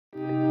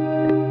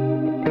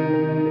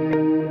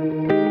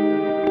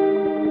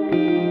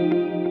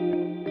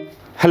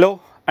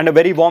and a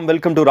very warm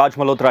welcome to Raj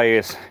Malhotra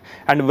IAS,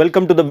 and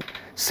welcome to the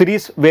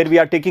series where we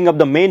are taking up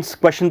the mains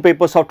question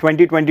papers of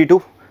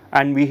 2022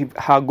 and we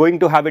are going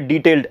to have a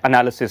detailed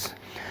analysis.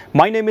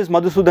 My name is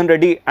Madhusudan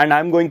Reddy and I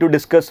am going to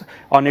discuss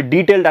on a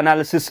detailed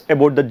analysis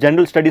about the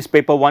General Studies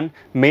Paper 1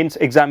 mains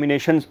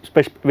examinations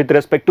with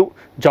respect to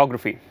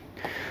geography.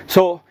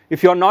 So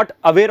if you are not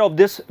aware of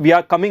this, we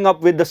are coming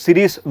up with the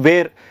series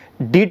where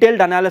detailed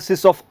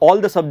analysis of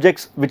all the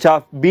subjects which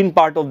have been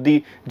part of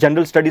the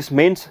General Studies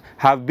mains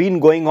have been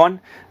going on,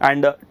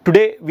 and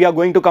today we are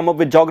going to come up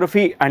with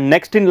geography, and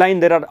next in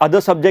line there are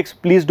other subjects.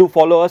 Please do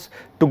follow us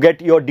to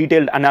get your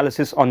detailed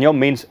analysis on your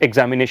mains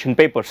examination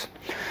papers.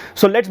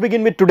 So let's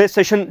begin with today's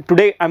session.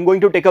 Today I am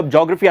going to take up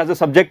geography as a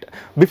subject.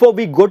 Before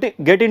we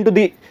get into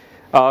the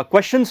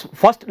questions,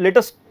 first let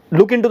us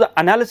look into the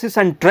analysis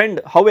and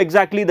trend, how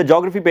exactly the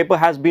geography paper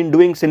has been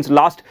doing since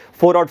last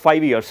 4 or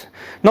 5 years.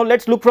 Now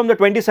let's look from the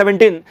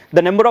 2017,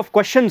 the number of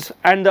questions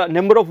and the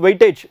number of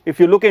weightage. If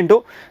you look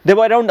into, there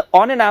were around,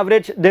 on an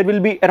average, there will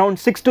be around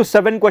 6 to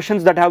 7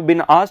 questions that have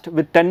been asked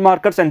with 10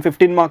 markers and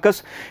 15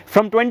 markers.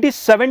 From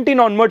 2017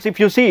 onwards, if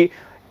you see,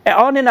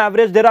 on an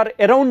average there are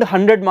around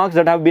 100 marks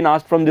that have been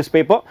asked from this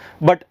paper,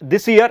 but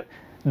this year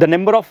the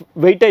number of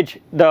weightage,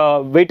 the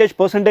weightage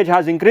percentage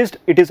has increased.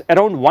 It is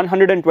around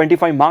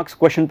 125 marks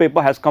question paper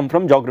has come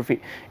from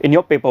geography in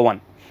your paper 1,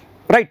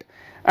 right?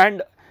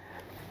 And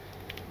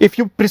if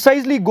you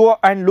precisely go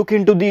and look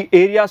into the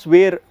areas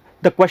where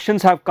the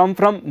questions have come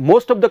from,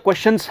 most of the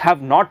questions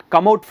have not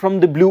come out from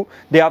the blue,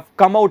 they have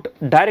come out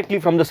directly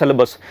from the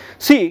syllabus.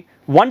 See,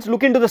 once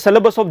look into the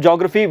syllabus of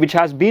geography which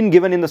has been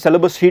given in the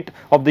syllabus sheet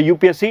of the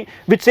UPSC,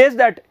 which says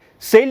that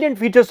salient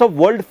features of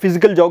world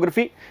physical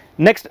geography.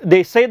 Next,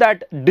 they say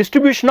that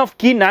distribution of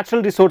key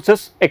natural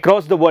resources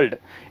across the world,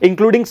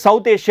 including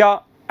South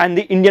Asia and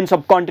the Indian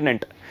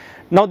subcontinent.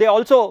 Now they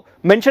also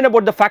mention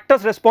about the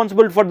factors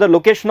responsible for the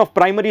location of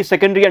primary,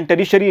 secondary and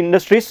tertiary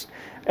industries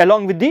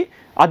along with the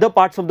other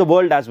parts of the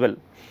world as well.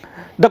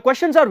 The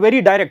questions are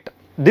very direct.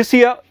 This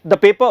year the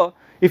paper,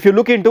 if you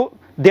look into,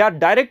 they are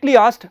directly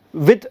asked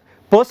with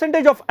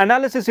percentage of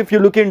analysis. If you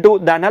look into,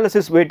 the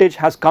analysis weightage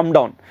has come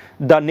down.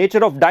 The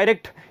nature of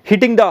direct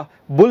hitting the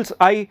bull's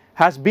eye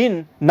has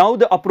been now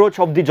the approach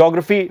of the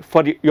geography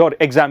for your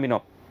examiner.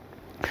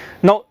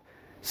 Now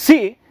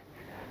see,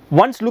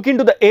 once look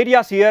into the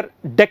areas here,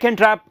 Deccan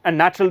Trap and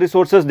natural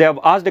resources. They have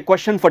asked a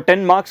question for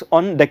 10 marks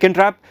on Deccan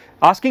Trap,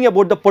 asking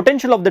about the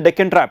potential of the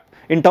Deccan Trap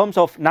in terms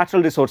of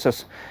natural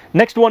resources.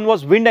 Next one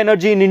was wind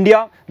energy in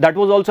India. That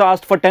was also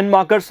asked for 10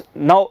 markers.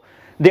 Now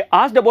they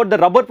asked about the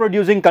rubber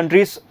producing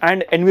countries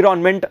and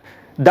environment.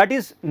 That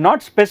is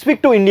not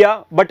specific to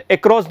India but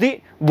across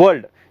the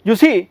world. You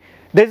see,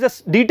 there is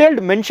a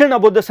detailed mention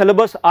about the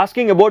syllabus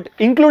asking about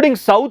including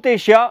South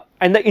Asia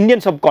and the Indian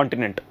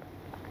subcontinent,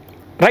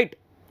 right?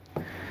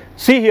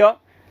 See here,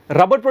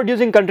 rubber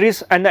producing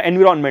countries and the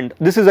environment.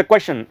 This is a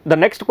question. The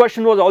next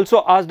question was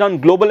also asked on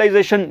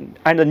globalization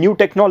and the new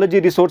technology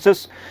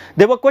resources.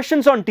 There were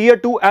questions on tier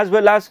 2 as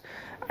well as,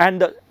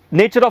 and the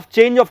nature of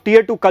change of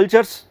tier 2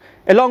 cultures,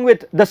 along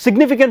with the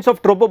significance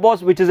of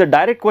tropopause, which is a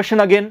direct question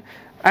again,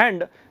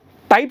 and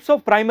types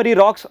of primary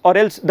rocks or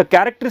else the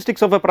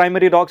characteristics of a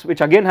primary rocks, which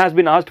again has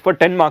been asked for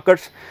 10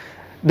 markers.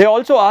 They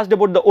also asked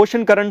about the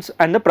ocean currents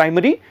and the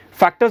primary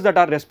factors that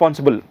are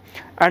responsible,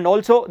 and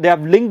also they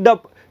have linked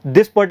up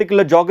this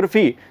particular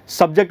geography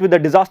subject with the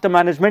disaster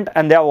management,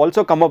 and they have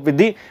also come up with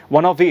the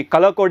one of the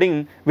color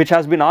coding which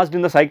has been asked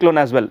in the cyclone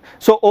as well.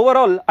 So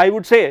overall I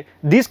would say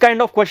these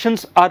kind of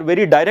questions are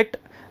very direct,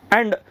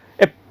 and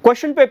a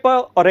question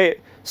paper or a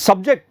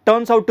subject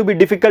turns out to be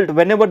difficult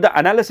whenever the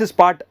analysis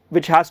part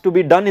which has to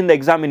be done in the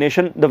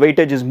examination, the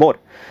weightage is more.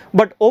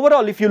 But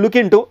overall if you look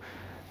into,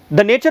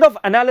 the nature of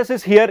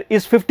analysis here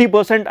is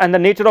 50% and the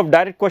nature of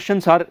direct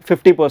questions are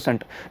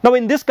 50%. Now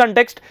in this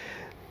context,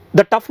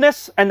 the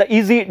toughness and the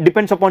easy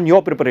depends upon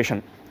your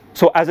preparation.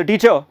 So as a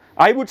teacher,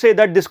 I would say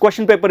that this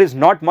question paper is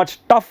not much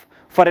tough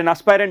for an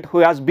aspirant who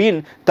has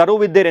been thorough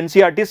with their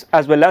NCERTs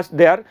as well as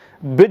they are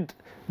with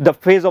the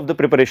phase of the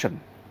preparation,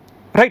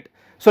 right?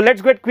 So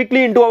let's get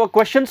quickly into our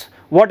questions.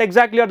 What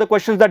exactly are the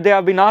questions that they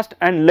have been asked,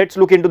 and let's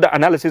look into the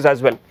analysis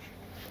as well.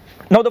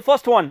 Now the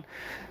first one,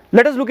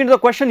 let us look into the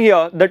question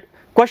here. That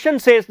question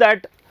says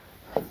that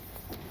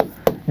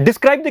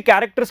describe the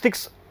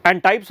characteristics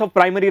and types of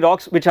primary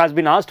rocks, which has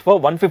been asked for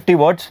 150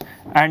 words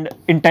and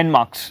in 10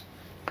 marks.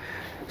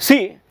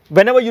 See,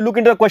 whenever you look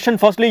into the question,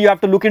 firstly you have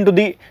to look into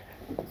the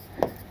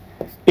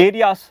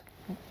areas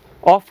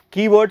of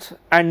keywords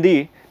and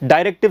the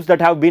directives that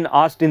have been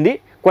asked in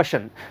the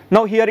question.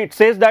 Now here it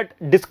says that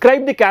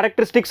describe the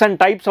characteristics and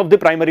types of the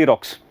primary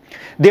rocks.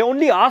 They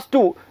only asked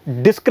to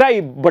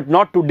describe but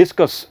not to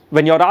discuss.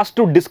 When you are asked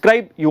to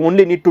describe, you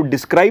only need to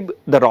describe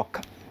the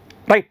rock,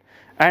 right?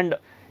 And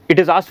it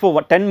is asked for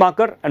 10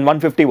 marker and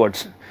 150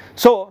 words.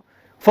 So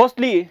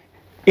firstly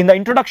in the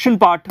introduction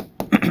part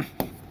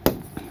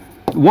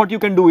what you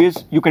can do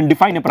is you can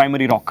define a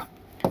primary rock.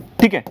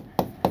 Okay.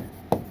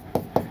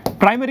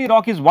 Primary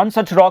rock is one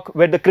such rock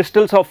where the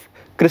crystals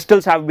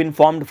have been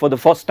formed for the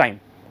first time,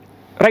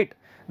 right?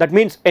 That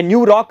means a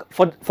new rock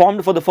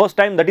formed for the first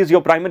time, that is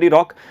your primary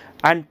rock.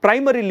 And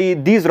primarily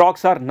these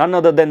rocks are none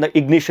other than the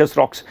igneous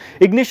rocks.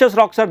 Igneous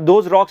rocks are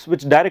those rocks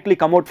which directly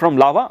come out from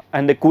lava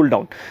and they cool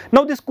down.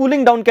 Now this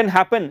cooling down can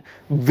happen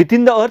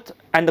within the earth,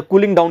 and the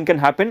cooling down can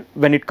happen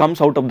when it comes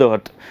out of the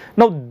earth.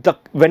 Now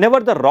whenever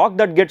the rock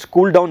that gets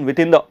cooled down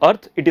within the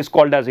earth, it is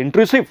called as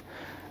intrusive,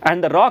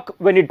 and the rock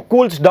when it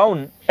cools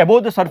down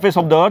above the surface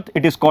of the earth,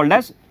 it is called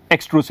as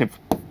extrusive.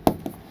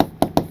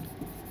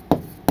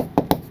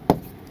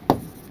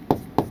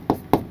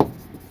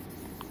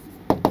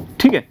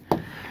 Okay.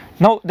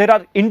 Now there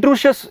are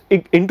intrusive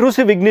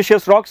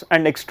igneous rocks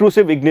and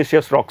extrusive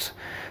igneous rocks.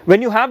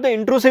 When you have the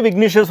intrusive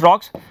igneous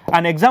rocks,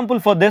 an example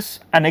for this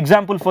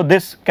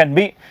can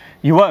be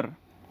your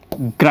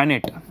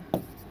granitic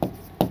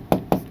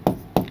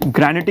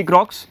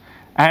rocks,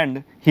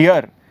 and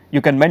here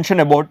you can mention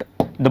about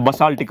the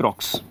basaltic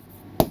rocks.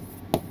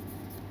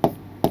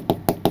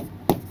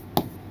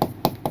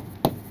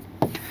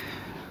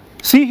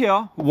 See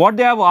here, what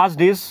they have asked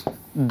is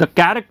the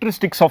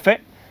characteristics of a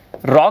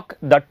rock,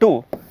 that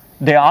too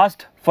they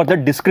asked for the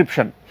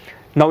description.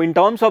 Now in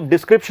terms of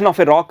description of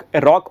a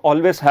rock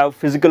always have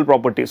physical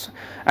properties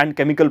and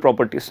chemical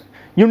properties.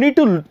 You need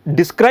to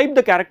describe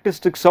the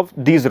characteristics of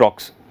these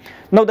rocks.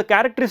 Now the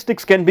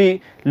characteristics can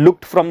be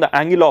looked from the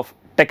angle of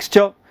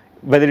texture,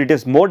 whether it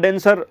is more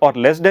denser or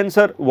less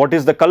denser, what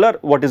is the color,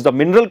 what is the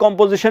mineral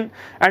composition,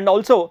 and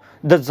also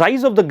the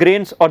size of the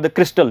grains or the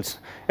crystals.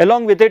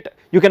 Along with it,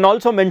 you can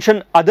also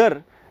mention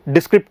other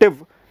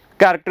descriptive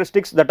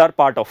characteristics that are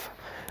part of.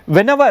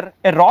 Whenever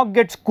a rock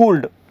gets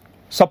cooled,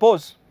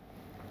 suppose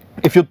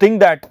if you think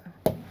that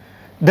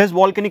there is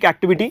volcanic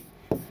activity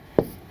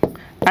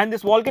and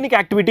this volcanic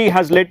activity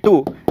has led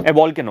to a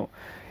volcano.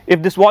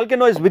 If this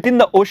volcano is within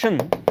the ocean,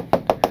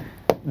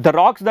 the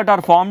rocks that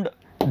are formed,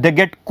 they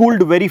get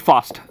cooled very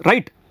fast,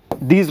 right?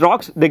 These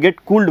rocks, they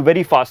get cooled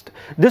very fast.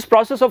 This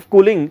process of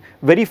cooling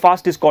very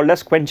fast is called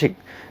as quenching.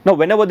 Now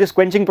whenever this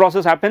quenching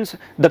process happens,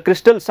 the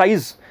crystal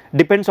size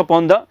depends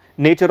upon the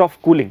nature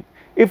of cooling.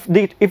 If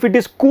it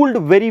is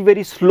cooled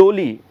very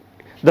slowly,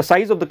 the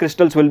size of the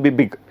crystals will be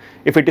big.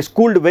 If it is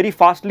cooled very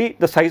fastly,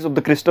 the size of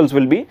the crystals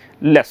will be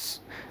less.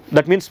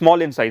 That means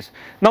small in size.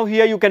 Now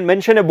here you can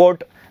mention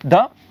about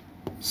the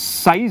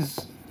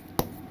size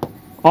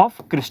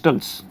of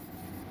crystals.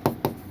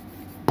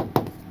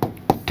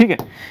 Okay.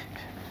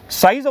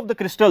 Size of the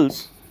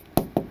crystals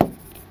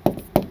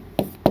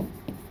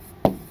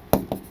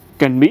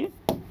can be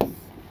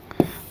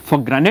for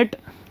granite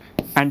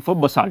and for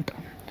basalt.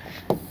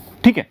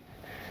 Okay.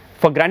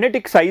 For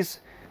granitic size,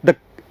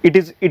 it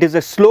is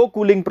a slow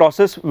cooling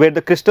process where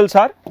the crystals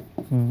are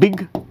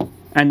big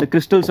and the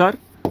crystals are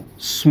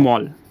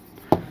small.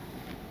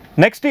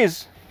 Next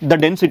is the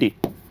density.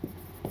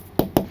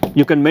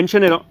 You can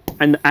mention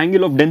an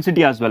angle of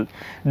density as well.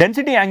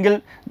 Density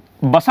angle,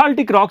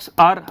 basaltic rocks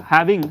are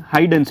having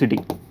high density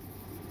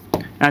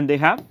and they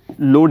have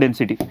low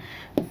density.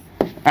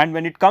 And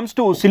when it comes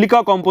to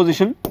silica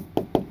composition,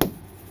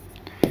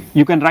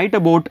 you can write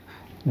about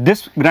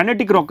this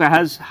granitic rock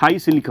has high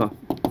silica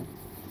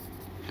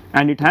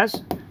and it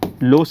has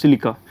low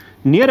silica.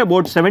 Near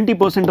about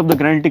 70% of the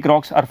granitic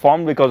rocks are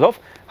formed because of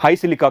high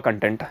silica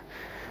content.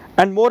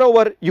 And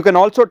moreover, you can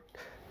also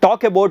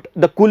talk about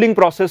the cooling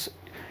process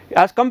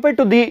as compared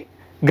to the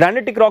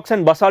granitic rocks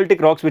and basaltic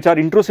rocks, which are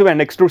intrusive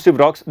and extrusive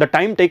rocks, the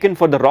time taken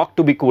for the rock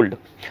to be cooled.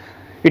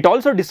 It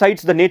also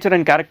decides the nature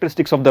and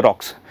characteristics of the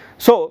rocks.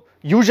 So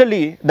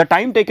usually the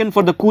time taken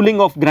for the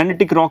cooling of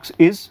granitic rocks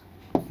is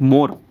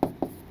more.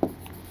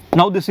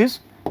 Now this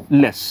is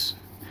less.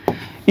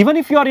 Even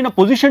if you are in a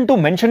position to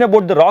mention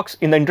about the rocks,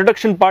 in the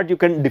introduction part you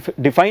can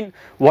define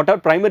what are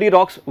primary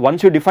rocks.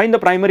 Once you define the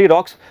primary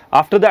rocks,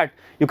 after that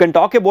you can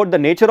talk about the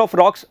nature of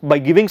rocks by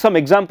giving some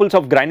examples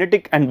of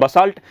granitic and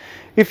basalt.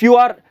 If you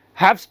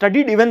have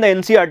studied even the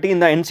NCERT, in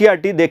the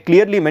NCERT they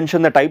clearly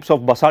mention the types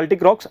of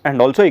basaltic rocks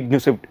and also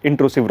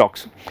intrusive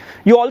rocks.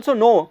 You also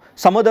know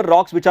some other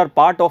rocks which are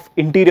part of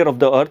interior of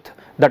the earth,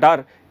 that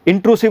are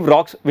intrusive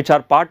rocks which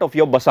are part of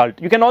your basalt.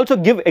 You can also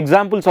give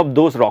examples of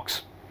those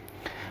rocks.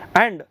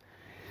 And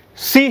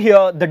see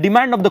here, the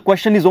demand of the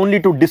question is only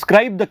to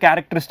describe the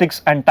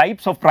characteristics and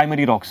types of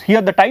primary rocks.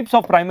 Here the types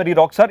of primary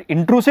rocks are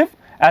intrusive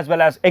as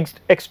well as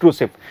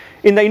extrusive.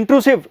 In the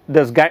intrusive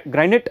there is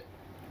granite,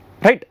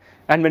 right?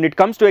 And when it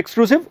comes to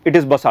extrusive, it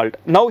is basalt.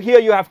 Now here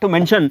you have to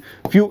mention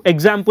few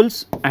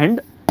examples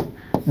and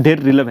their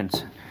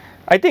relevance.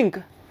 I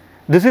think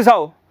this is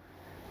how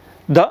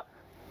the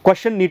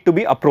question need to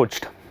be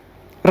approached,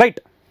 right?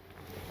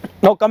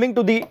 Now coming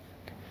to the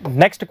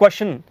next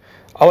question.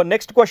 Our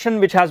next question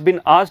which has been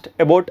asked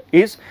about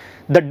is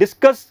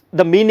discuss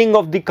the meaning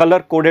of the color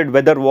coded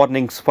weather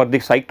warnings for the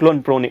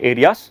cyclone prone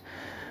areas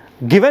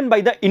given by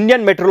the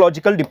Indian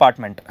Meteorological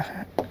Department.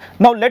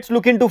 Now let's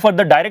look into for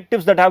the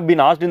directives that have been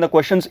asked in the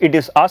questions. It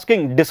is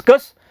asking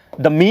discuss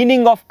the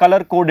meaning of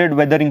color coded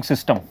weathering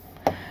system.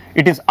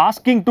 It is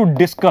asking to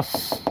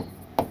discuss.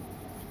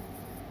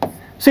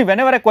 See,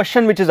 whenever a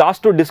question which is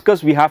asked to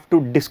discuss, we have to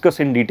discuss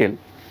in detail,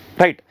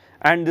 right?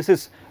 and this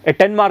is a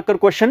 10 marker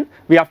question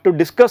we have to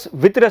discuss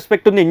with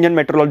respect to the Indian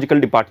Meteorological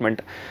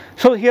Department.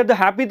 So here the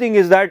happy thing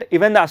is that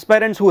even the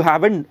aspirants who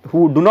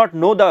do not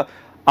know the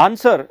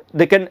answer,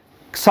 they can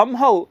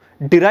somehow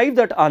derive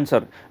that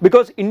answer,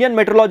 because Indian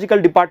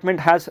Meteorological Department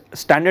has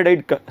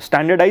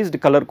standardized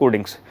color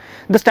codings.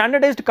 The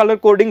standardized color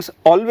codings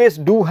always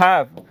do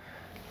have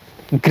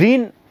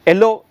green,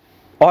 yellow,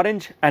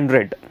 orange and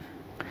red.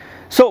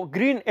 So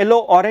green, yellow,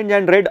 orange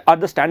and red are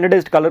the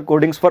standardized color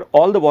codings for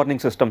all the warning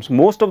systems,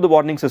 most of the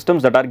warning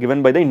systems that are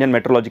given by the Indian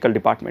Meteorological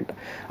Department.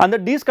 Under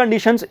these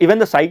conditions, even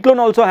the cyclone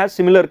also has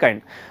similar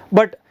kind.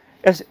 But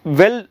as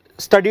well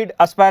studied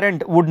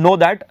aspirant would know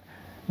that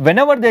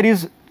whenever there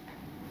is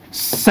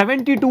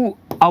 72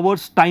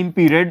 hours time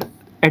period,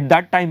 at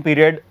that time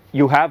period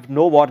you have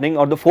no warning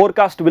or the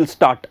forecast will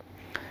start.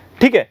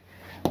 Okay.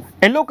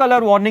 Yellow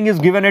color warning is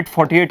given at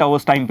 48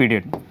 hours time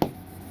period,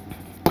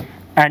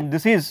 and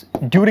this is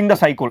during the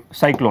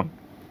cyclone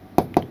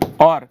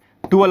or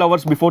 12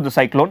 hours before the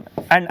cyclone,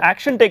 and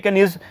action taken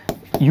is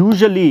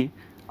usually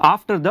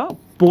after the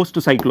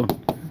post cyclone.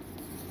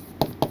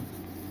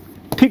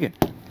 Okay.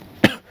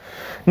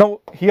 Now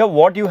here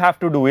what you have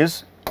to do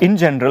is, in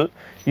general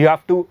you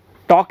have to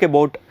talk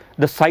about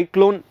the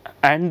cyclone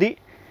and the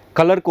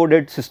color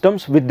coded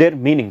systems with their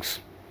meanings,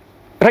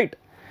 right?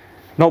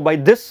 Now by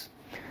this,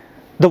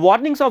 the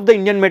warnings of the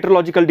Indian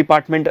Meteorological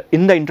Department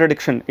in the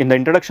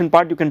introduction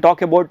part, you can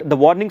talk about the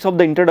warnings of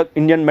the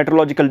Indian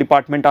Meteorological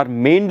Department are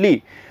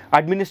mainly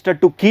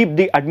administered to keep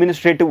the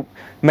administrative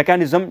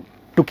mechanism,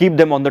 to keep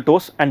them on the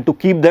toes and to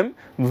keep them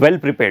well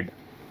prepared,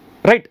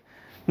 right?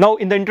 Now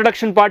in the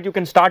introduction part you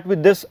can start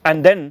with this,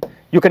 and then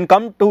you can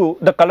come to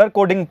the color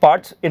coding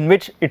parts, in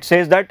which it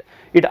says that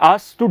it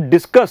asks to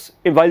discuss.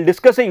 While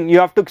discussing you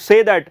have to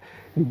say that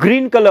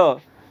green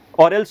color,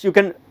 or else you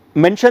can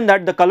mention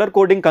that the color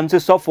coding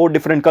consists of 4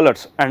 different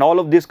colors and all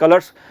of these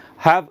colors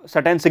have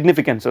certain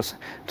significances.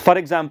 For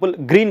example,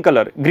 green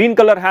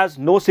color has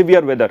no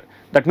severe weather.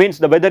 That means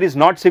the weather is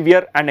not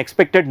severe and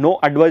expected no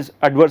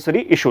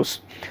adversary issues.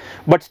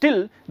 But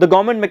still the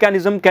government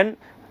mechanism can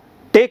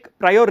take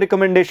prior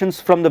recommendations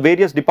from the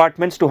various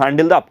departments to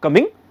handle the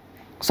upcoming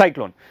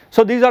cyclone.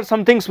 So these are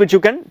some things which you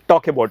can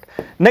talk about.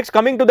 Next,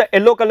 coming to the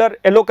yellow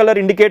color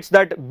indicates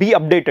that be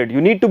updated.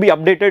 You need to be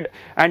updated,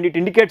 and it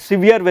indicates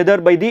severe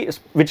weather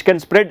which can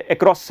spread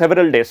across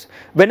several days.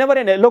 Whenever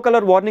an yellow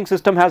color warning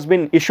system has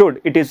been issued,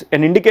 it is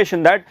an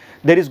indication that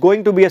there is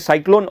going to be a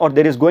cyclone or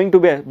there is going to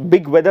be a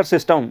big weather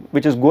system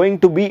which is going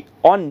to be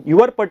on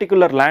your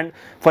particular land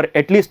for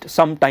at least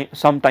some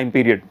time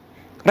period,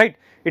 right?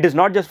 It is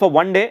not just for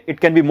one day, it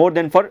can be more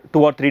than for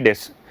 2 or 3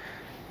 days.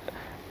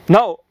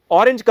 Now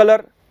orange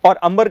color or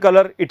umber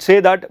color, it say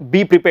that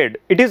be prepared.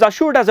 It is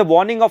assured as a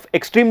warning of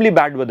extremely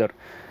bad weather.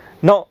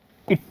 Now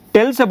it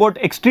tells about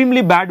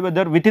extremely bad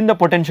weather within the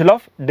potential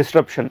of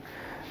disruption.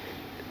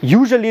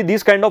 Usually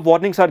these kind of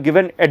warnings are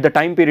given at the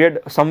time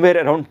period somewhere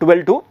around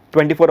 12 to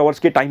 24 hours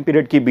के time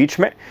period के बीच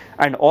में,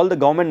 and all the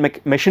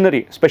government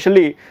machinery,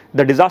 especially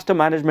the disaster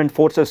management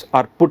forces,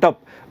 are put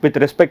up with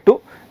respect to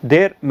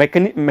their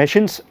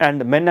machines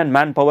and men and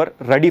manpower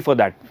ready for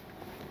that,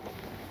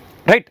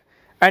 right?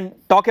 And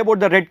talk about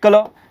the red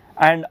color,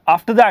 and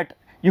after that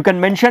you can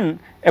mention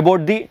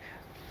about the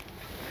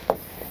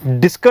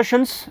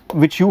discussions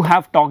which you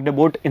have talked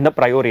about in the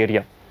prior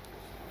area,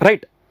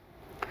 right?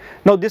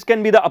 Now this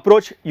can be the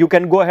approach. You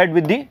can go ahead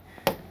with the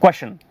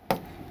question.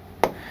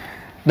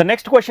 The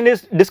next question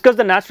is, discuss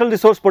the natural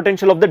resource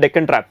potential of the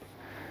Deccan Trap.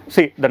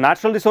 See, the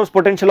natural resource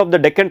potential of the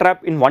Deccan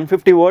Trap in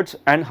 150 words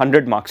and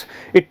 100 marks.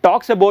 It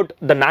talks about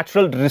the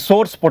natural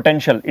resource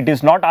potential. It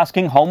is not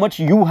asking how much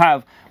you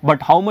have,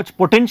 but how much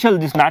potential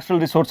this natural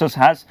resources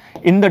has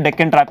in the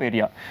Deccan Trap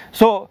area.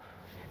 So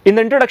in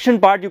the introduction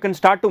part you can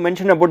start to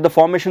mention about the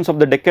formations of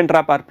the Deccan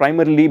Trap are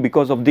primarily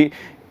because of the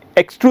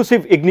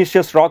extrusive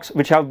igneous rocks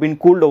which have been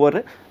cooled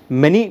over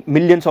many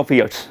millions of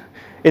years.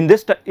 In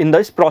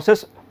this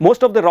process,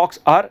 most of the rocks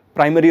are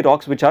primary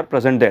rocks which are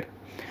present there,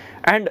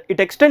 and it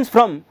extends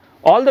from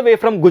all the way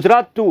from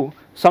Gujarat to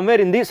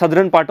somewhere in the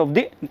northern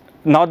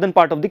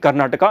part of the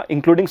Karnataka,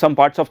 including some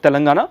parts of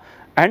Telangana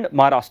and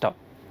Maharashtra.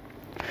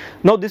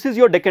 Now this is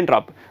your Deccan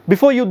Trap.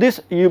 Before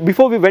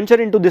we venture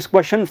into this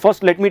question,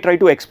 first let me try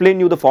to explain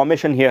you the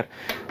formation here.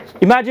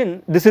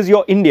 Imagine this is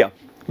your India.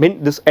 I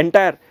mean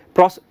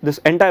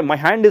my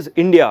hand is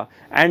India,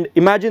 and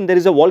imagine there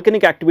is a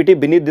volcanic activity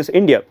beneath this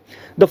India.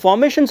 The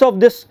formations of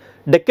this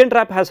Deccan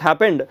Trap has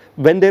happened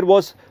when there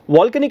was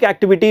volcanic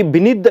activity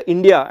beneath the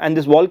India, and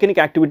this volcanic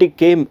activity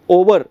came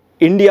over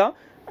India,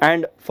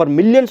 and for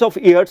millions of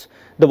years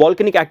the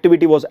volcanic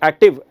activity was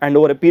active, and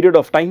over a period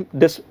of time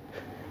this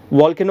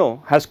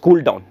volcano has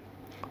cooled down.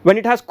 When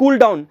it has cooled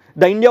down,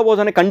 the India was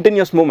on a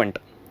continuous movement,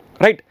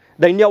 right?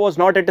 The India was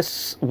not at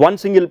one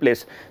single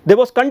place. There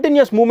was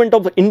continuous movement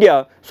of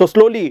India, so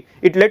slowly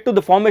it led to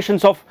the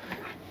formations of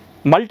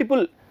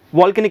multiple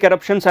volcanic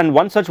eruptions, and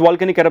one such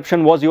volcanic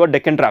eruption was your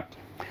Deccan Trap.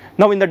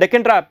 Now in the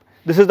Deccan Trap,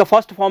 this is the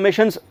first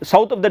formations.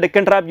 South of the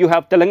Deccan Trap you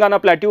have Telangana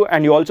Plateau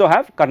and you also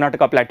have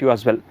Karnataka Plateau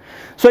as well.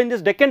 So in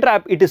this Deccan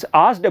Trap it is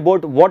asked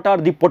about what are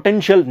the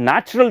potential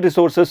natural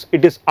resources.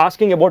 It is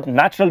asking about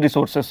natural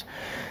resources.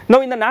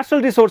 Now in the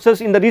natural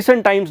resources, in the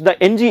recent times, the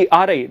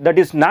NGRI, that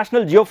is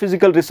National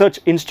Geophysical Research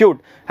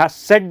Institute, has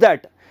said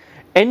that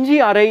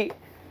NGRI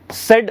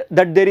said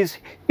that there is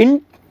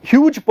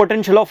huge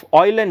potential of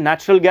oil and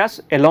natural gas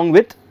along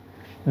with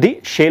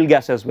the shale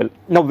gas as well.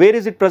 Now where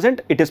is it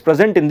present? It is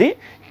present in the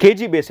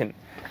KG basin,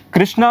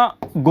 Krishna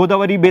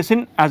Godavari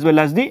basin, as well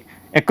as the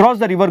across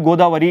the river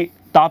Godavari,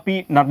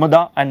 Tapi,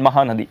 Narmada and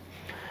Mahanadi.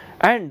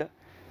 And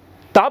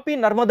Tapi,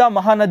 Narmada,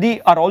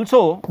 Mahanadi are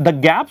also the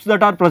gaps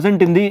that are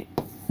present in the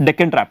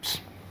Deccan Traps.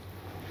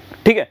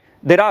 Okay,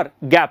 there are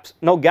gaps.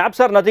 Now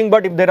gaps are nothing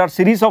but if there are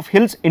series of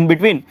hills in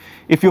between,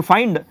 if you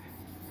find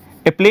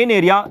a plain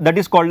area, that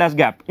is called as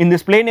gap. In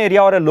this plain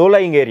area or a low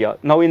lying area,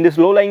 now in this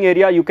low lying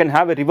area you can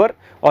have a river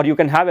or you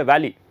can have a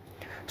valley.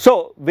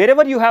 So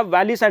wherever you have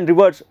valleys and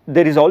rivers,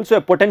 there is also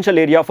a potential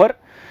area for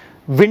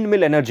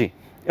windmill energy,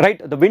 right?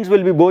 The winds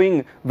will be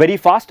blowing very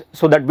fast,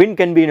 so that wind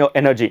can be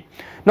energy.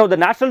 Now the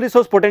natural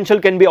resource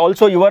potential can be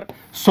also your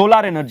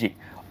solar energy.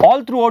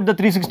 All throughout the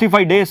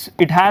 365 days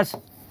it has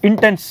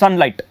intense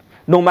sunlight,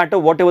 no matter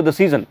whatever the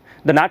season.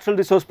 The natural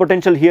resource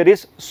potential here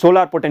is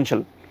solar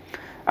potential.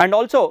 And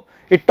also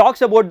it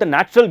talks about the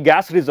natural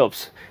gas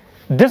reserves.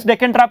 This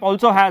Deccan Trap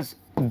also has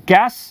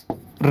gas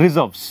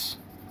reserves.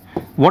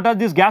 What are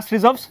these gas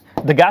reserves?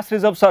 The gas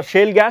reserves are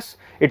shale gas.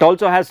 It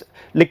also has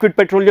liquid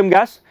petroleum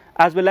gas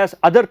as well as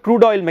other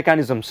crude oil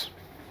mechanisms.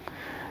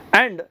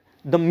 And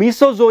the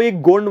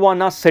Mesozoic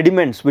Gondwana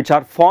sediments which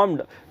are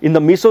formed in the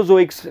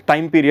Mesozoic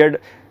time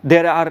period,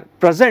 they are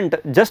present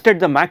just at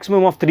the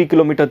maximum of 3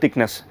 km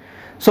thickness.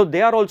 So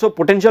they are also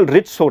potential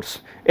rich source.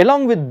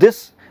 Along with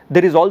this,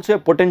 there is also a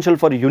potential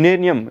for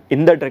uranium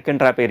in the Deccan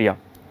Trap area.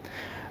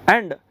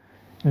 And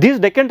these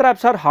Deccan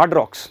Traps are hard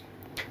rocks,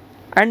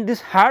 and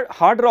these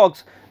hard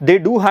rocks, they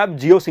do have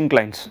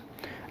geosynclines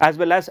as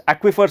well as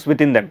aquifers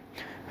within them.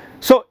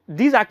 So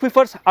these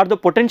aquifers are the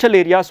potential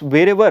areas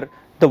wherever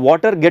the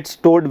water gets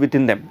stored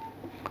within them.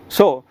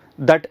 So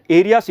that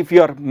areas, if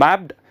you are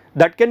mapped,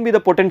 that can be the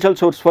potential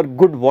source for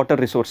good water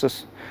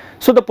resources.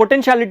 So the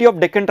potentiality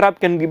of Deccan Trap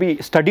can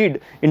be studied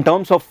in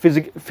terms of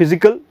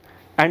physical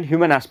and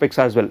human aspects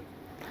as well.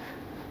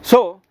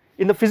 So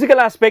in the physical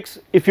aspects,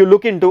 if you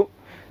look into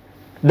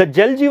the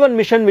Jal Jeevan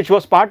mission, which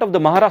was part of the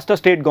Maharashtra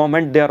state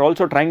government, they are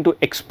also trying to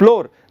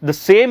explore the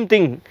same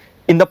thing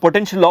in the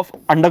potential of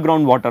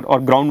underground water or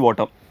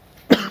groundwater.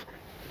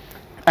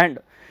 And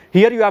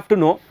here you have to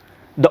know,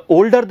 the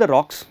older the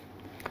rocks,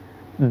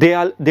 they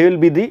will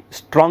be the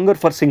stronger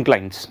for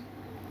synclines.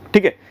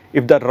 Okay?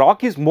 If the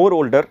rock is more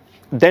older,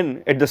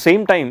 then at the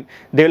same time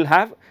they will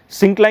have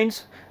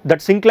synclines. That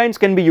synclines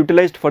can be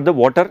utilized for the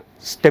water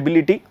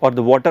stability or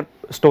the water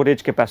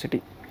storage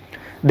capacity.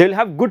 They will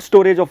have good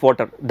storage of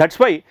water. That's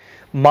why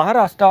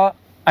Maharashtra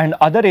and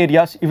other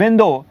areas, even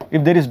though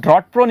if there is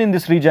drought prone in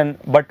this region,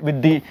 but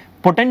with the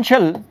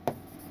potential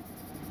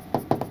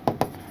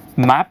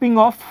mapping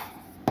of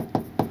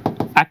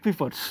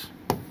aquifers,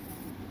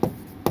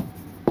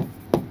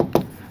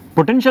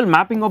 potential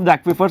mapping of the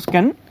aquifers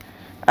can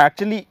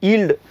actually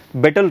yield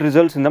better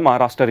results in the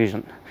Maharashtra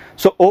region.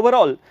 So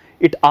overall,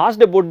 it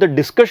asked about the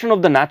discussion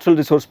of the natural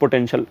resource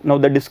potential. Now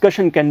the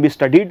discussion can be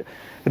studied,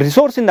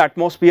 resource in the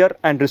atmosphere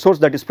and resource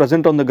that is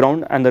present on the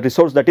ground and the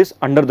resource that is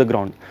under the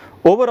ground.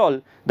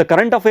 Overall, the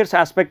current affairs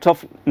aspects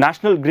of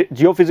National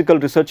Geophysical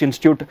Research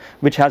Institute,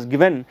 which has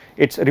given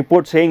its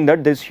report saying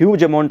that there is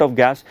huge amount of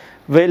gas,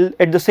 well,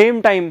 at the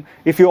same time,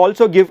 if you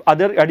also give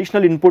other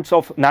additional inputs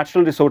of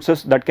natural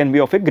resources, that can be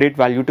of a great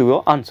value to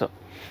your answer.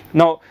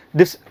 Now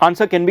this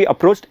answer can be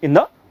approached in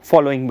the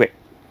following way.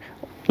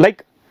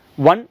 Like,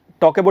 one,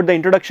 talk about the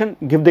introduction,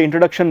 give the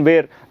introduction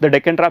where the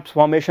Deccan Traps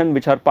formation,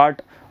 which are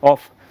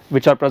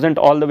present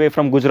all the way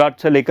from Gujarat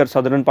se lekar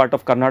southern part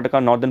of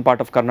Karnataka, northern part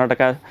of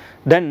Karnataka.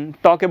 Then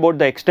talk about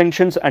the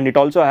extensions, and it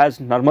also has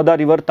Narmada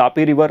river,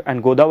 Tapi river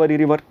and Godavari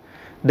river.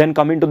 Then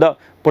come into the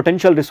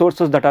potential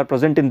resources that are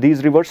present in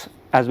these rivers,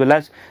 as well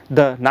as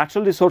the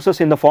natural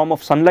resources in the form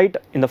of sunlight,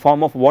 in the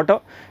form of water.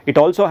 It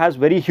also has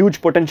very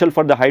huge potential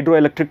for the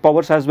hydroelectric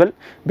powers as well,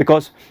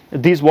 because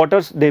these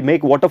waters, they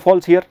make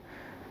waterfalls here.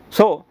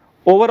 So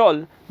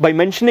overall, by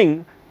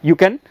mentioning, you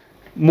can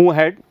move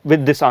ahead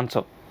with this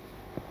answer.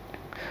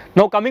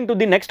 Now coming to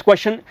the next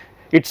question,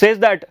 it says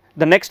that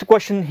the next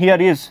question here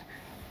is,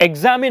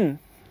 examine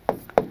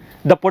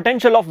the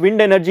potential of wind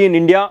energy in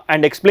India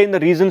and explain the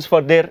reasons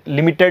for their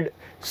limited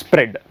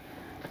spread.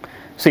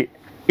 See,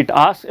 it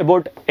asks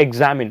about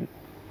examine.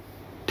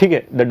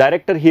 Okay, the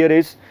directive here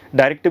is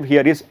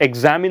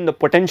examine the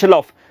potential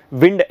of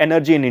wind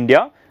energy in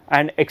India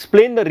and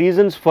explain the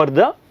reasons for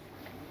the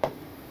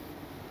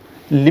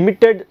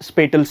limited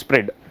spatial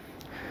spread.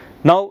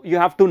 Now you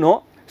have to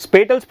know,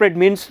 spatial spread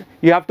means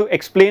you have to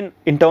explain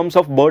in terms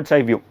of bird's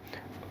eye view.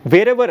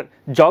 Wherever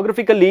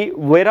geographically,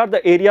 where are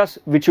the areas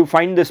which you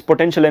find this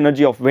potential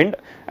energy of wind,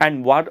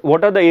 and what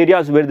are the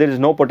areas where there is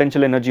no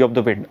potential energy of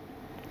the wind.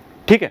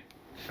 Okay.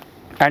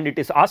 and it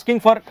is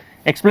asking for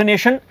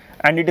explanation,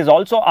 and it is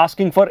also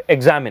asking for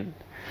examine.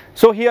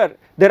 So here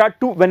there are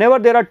two, whenever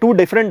there are two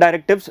different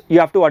directives, you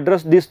have to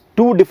address these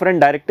two different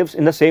directives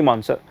in the same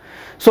answer.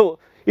 So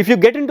if you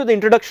get into the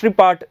introductory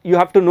part, you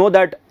have to know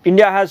that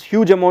India has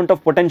huge amount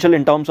of potential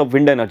in terms of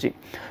wind energy.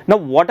 Now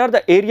what are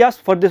the areas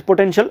for this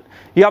potential?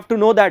 You have to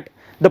know that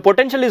the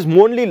potential is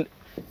mainly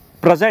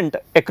present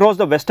across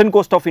the western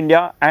coast of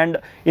India, and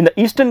in the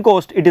eastern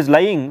coast it is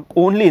lying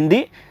only in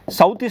the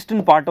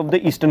southeastern part of the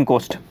eastern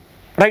coast,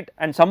 right,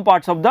 and some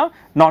parts of the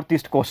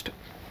northeast coast.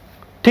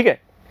 Okay.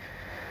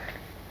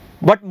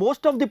 But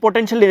most of the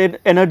potential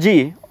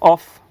energy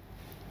of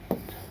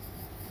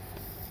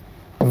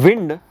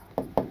wind,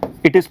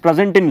 it is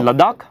present in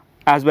Ladakh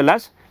as well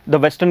as the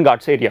Western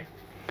Ghats area.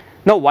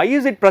 Now why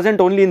is it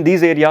present only in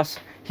these areas?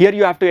 Here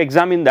you have to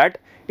examine that.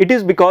 It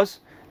is because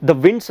the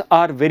winds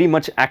are very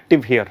much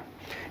active here.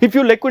 If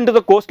you look into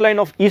the coastline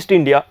of East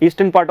India,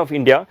 eastern part of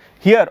India,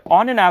 here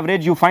on an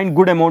average you find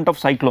good amount of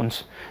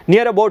cyclones.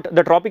 Near about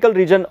the tropical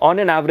region, on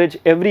an average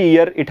every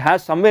year it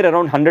has somewhere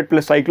around 100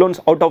 plus cyclones,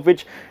 out of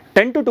which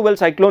 10 to 12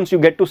 cyclones you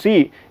get to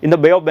see in the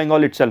Bay of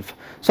Bengal itself.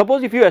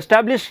 Suppose if you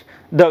establish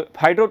the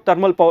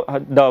hydrothermal power,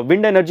 the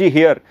wind energy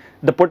here,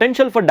 the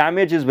potential for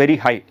damage is very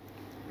high,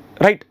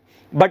 right?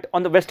 But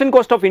on the western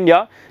coast of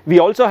India, we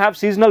also have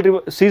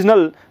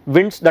seasonal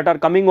winds that are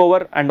coming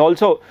over, and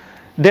also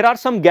there are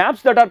some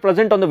gaps that are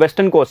present on the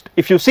western coast.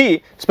 If you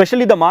see,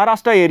 especially the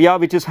Maharashtra area,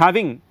 which is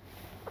having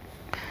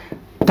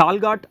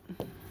Talghat,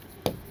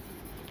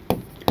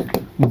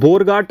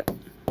 Borghat,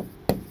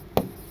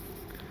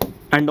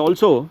 and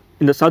also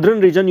in the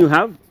southern region you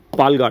have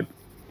Palghat.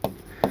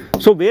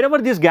 So wherever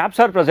these gaps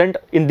are present,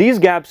 in these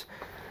gaps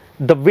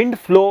the wind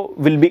flow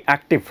will be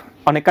active.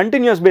 On a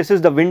continuous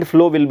basis the wind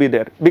flow will be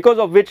there, because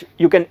of which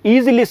you can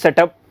easily set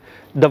up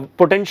the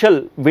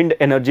potential wind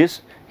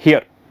energies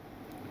here.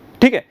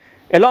 Okay.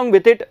 Along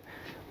with it,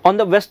 on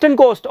the western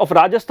coast of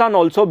Rajasthan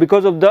also,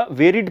 because of the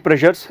varied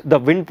pressures, the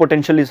wind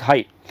potential is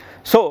high.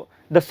 So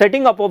the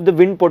setting up of the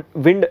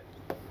wind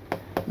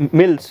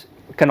mills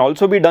can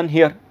also be done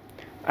here.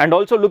 And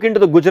also look into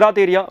the Gujarat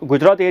area.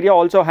 Gujarat area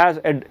also has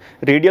a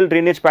radial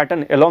drainage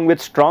pattern along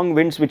with strong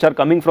winds which are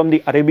coming from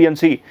the Arabian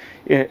Sea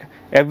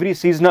every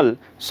seasonal.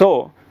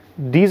 So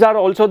these are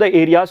also the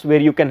areas where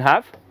you can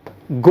have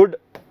good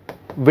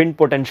wind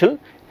potential.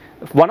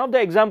 One of the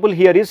example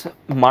here is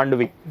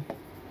Mandvi.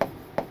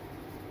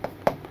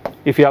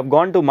 If you have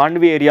gone to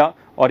Mandvi area,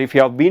 or if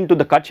you have been to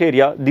the Kutch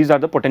area, these are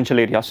the potential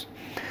areas.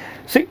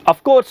 See,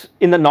 of course,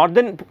 in the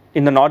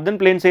northern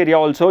plains area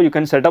also you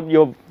can set up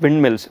your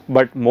windmills,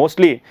 but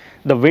mostly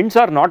the winds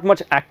are not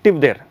much active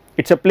there.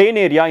 It's a plain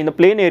area. In the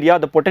plain area,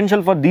 the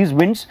potential for these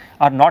winds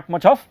are not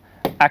much of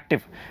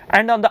active.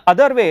 And on the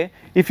other way,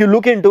 if you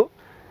look into,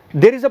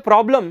 there is a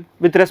problem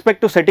with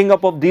respect to setting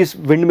up of these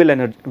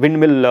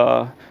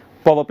windmill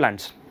power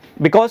plants,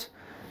 because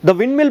the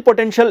windmill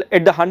potential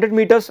at the 100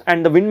 meters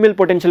and the windmill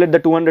potential at the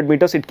 200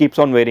 meters, it keeps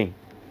on varying.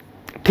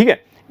 Okay.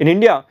 In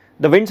India,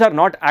 the winds are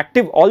not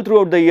active all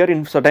throughout the year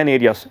in certain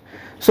areas.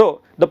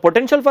 So the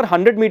potential for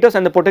 100 meters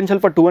and the potential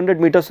for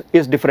 200 meters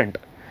is different.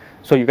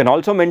 So you can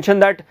also mention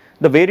that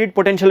the varied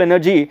potential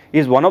energy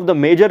is one of the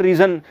major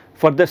reason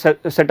for the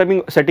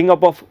setting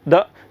up of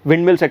the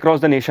windmills across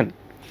the nation.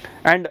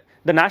 And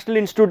the National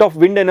Institute of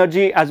Wind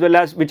Energy, as well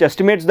as, which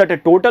estimates that a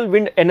total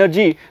wind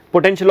energy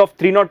potential of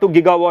 302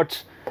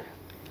 gigawatts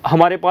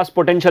हमारे पास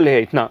potential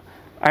है इतना,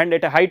 and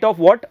at a height of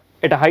what?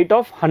 At a height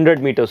of 100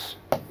 meters,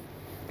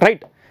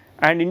 right?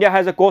 And India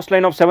has a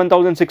coastline of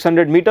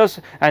 7,600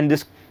 meters, and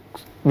this,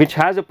 which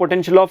has a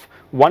potential of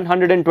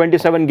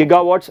 127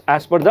 gigawatts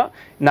as per the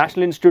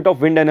National Institute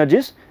of Wind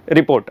Energy's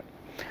report.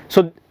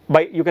 So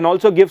you can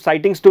also give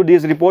citings to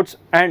these reports.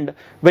 And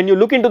when you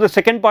look into the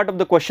second part of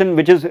the question,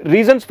 which is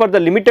reasons for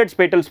the limited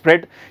spatal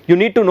spread, you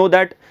need to know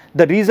that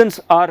the reasons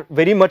are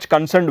very much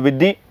concerned with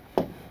the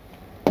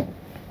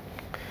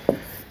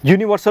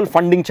universal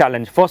funding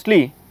challenge.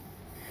 Firstly,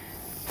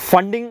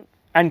 funding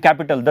and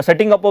capital. The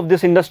setting up of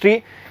this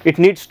industry, it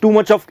needs too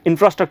much of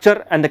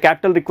infrastructure, and the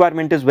capital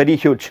requirement is very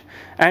huge.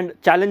 And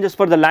challenges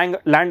for the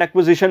land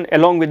acquisition,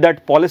 along with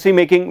that policy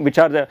making, which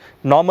are the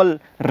normal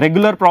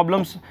regular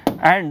problems,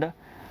 and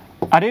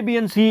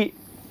Arabian Sea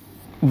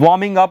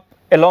warming up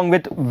along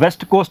with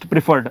west coast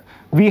preferred.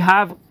 We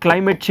have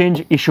climate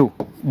change issue.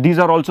 These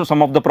are also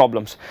some of the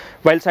problems.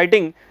 While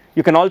citing,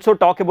 you can also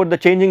talk about the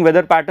changing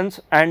weather patterns,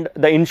 and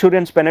the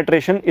insurance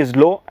penetration is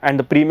low and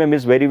the premium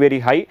is very, very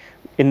high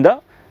in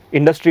the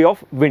industry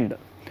of wind.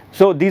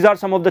 So these are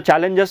some of the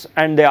challenges.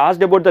 And they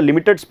asked about the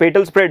limited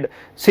spatal spread.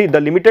 See,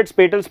 the limited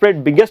spatal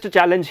spread, biggest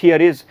challenge here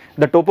is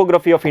the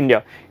topography of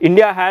India.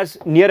 India has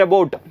near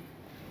about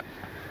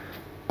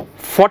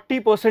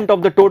 40%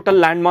 of the total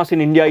landmass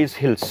in India is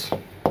hills,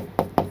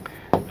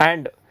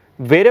 and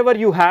wherever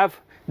you have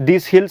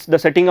these hills, the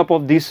setting up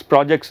of these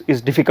projects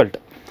is difficult.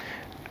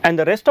 And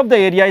the rest of the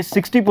area is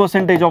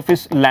 60% of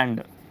its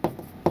land.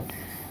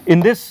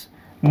 In this,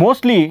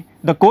 mostly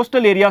the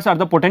coastal areas are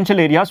the potential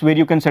areas where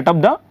you can set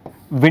up the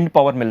wind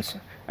power mills.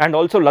 And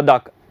also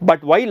Ladakh.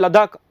 But why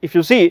Ladakh? If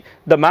you see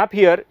the map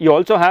here, you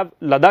also have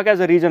Ladakh as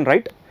a region,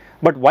 right?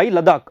 But why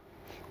Ladakh?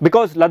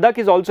 Because Ladakh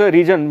is also a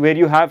region where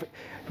you have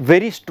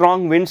very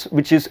strong winds,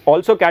 which is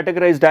also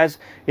categorized as,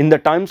 in the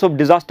terms of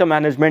disaster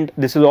management,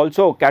 this is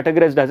also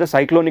categorized as a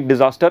cyclonic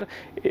disaster,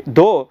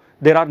 though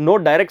there are no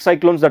direct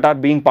cyclones that are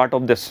being part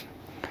of this.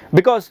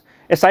 Because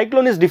a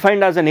cyclone is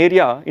defined as an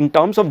area in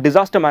terms of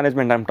disaster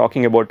management I am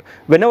talking about,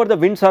 whenever the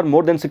winds are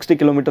more than 60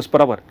 kilometers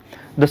per hour.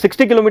 The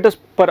 60 kilometers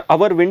per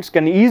hour winds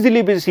can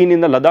easily be seen in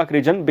the Ladakh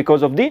region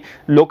because of the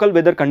local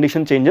weather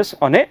condition changes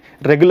on a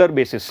regular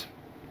basis,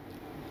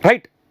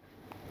 right?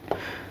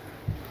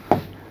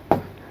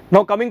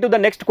 Now coming to the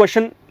next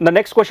question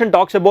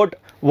talks about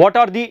what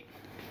are the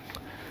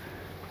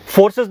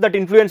forces that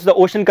influence the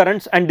ocean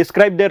currents and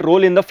describe their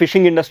role in the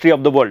fishing industry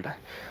of the world.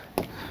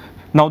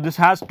 Now this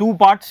has two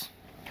parts.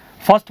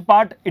 First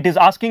part, it is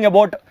asking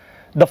about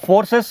the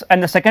forces,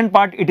 and the second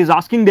part, it is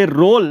asking their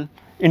role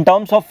in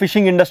terms of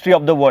fishing industry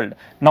of the world.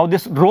 Now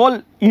this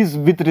role is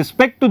with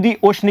respect to the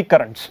oceanic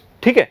currents.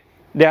 Okay?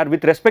 They are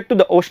with respect to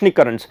the oceanic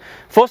currents.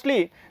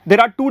 Firstly, there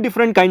are two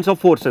different kinds of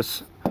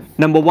forces.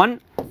 Number one,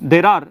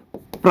 there are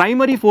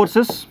primary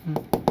forces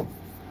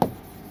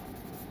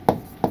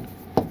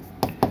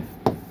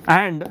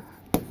and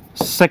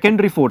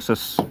secondary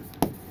forces.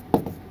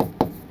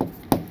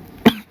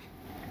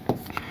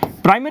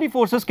 Primary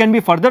forces can be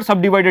further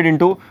subdivided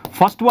into,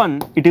 first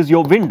one, it is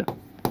your wind.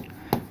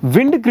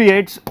 Wind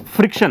creates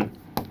friction.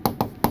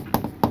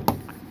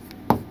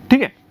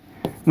 Okay?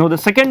 Now the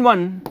second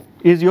one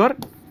is your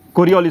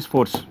Coriolis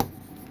force.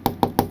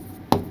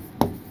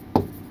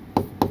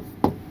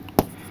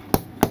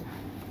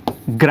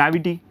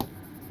 Gravity,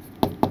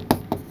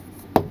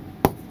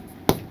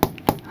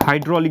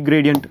 hydraulic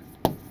gradient,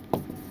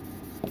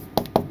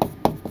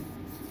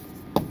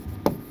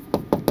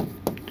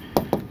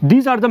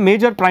 these are the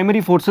major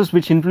primary forces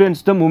which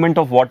influence the movement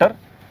of water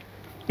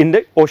in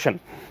the ocean.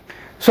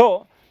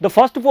 So the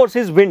first force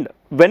is wind.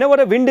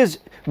 Whenever a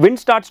wind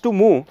starts to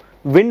move,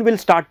 wind will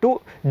start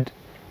to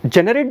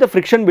generate the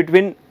friction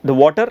between the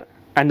water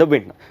and the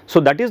wind. So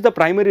that is the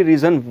primary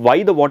reason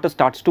why the water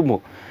starts to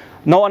move.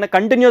 Now on a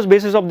continuous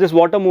basis of this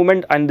water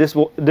movement and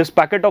this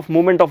packet of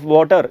movement of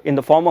water in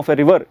the form of a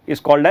river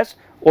is called as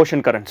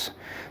ocean currents.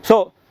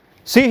 So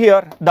see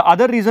here, the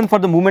other reason for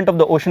the movement of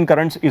the ocean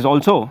currents is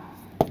also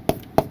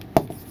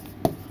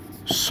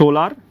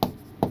solar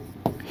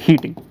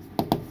heating.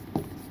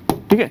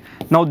 Okay.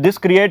 Now this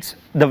creates,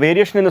 the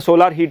variation in the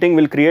solar heating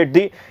will create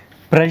the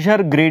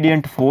pressure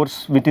gradient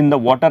force within the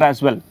water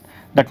as well.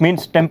 That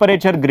means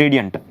temperature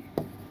gradient.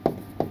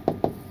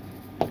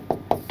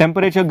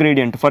 Temperature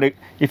gradient,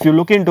 if you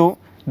look into,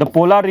 the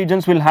polar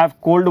regions will have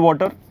cold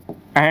water,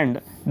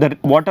 and the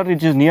water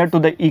which is near to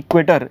the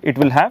equator, it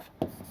will have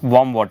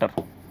warm water.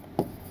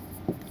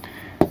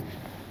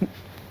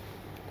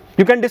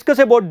 You can discuss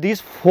about these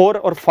 4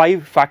 or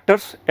 5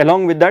 factors.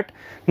 Along with that,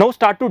 now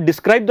start to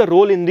describe the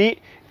role in the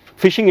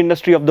fishing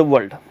industry of the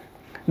world.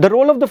 The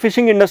role of the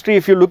fishing industry,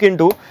 if you look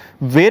into,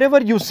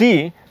 wherever you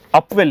see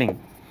upwelling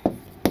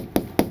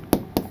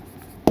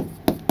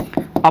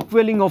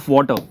of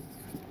water,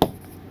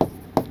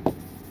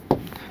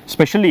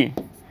 especially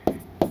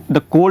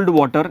the cold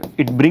water,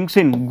 it brings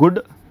in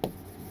good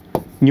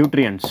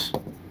nutrients.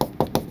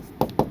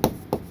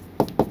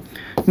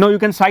 Now you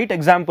can cite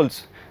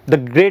examples, the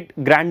Great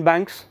Grand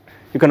Banks.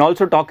 You can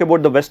also talk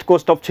about the west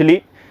coast of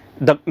Chile,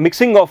 the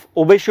mixing of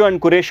Obisho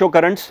and Curatio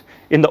currents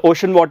in the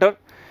ocean water.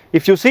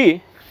 If you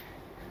see,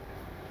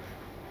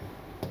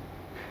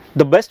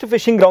 the best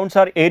fishing grounds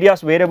are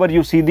areas wherever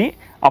you see the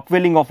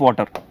upwelling of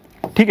water.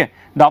 Okay?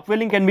 The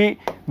upwelling can be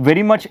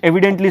very much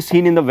evidently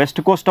seen in the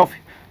west coast of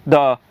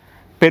the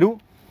Peru,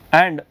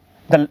 and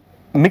the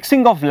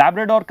mixing of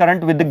Labrador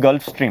current with the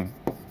Gulf Stream.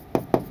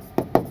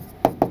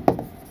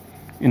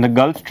 In the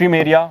Gulf Stream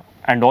area,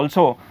 and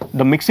also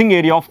the mixing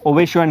area of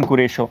Obisho and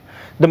Curatio.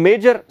 The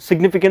major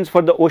significance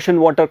for the ocean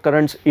water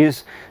currents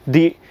is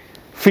the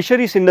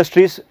fisheries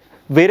industries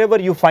wherever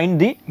you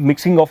find the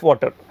mixing of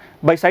water.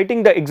 By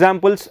citing the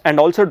examples and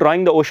also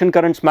drawing the ocean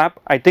currents map,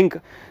 I think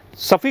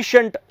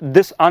sufficient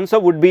this answer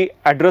would be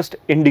addressed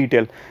in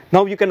detail.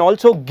 Now you can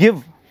also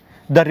give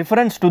the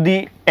reference to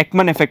the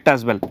Ekman effect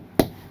as well.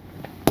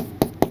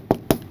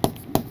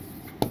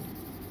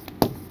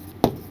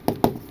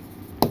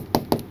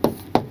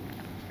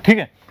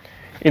 Okay.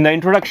 In the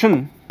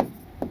introduction,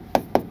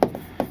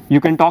 you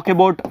can talk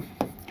about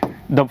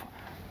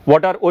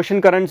what are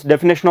ocean currents,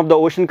 definition of the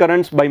ocean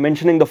currents by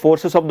mentioning the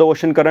forces of the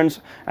ocean currents,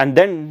 and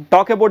then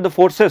talk about the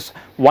forces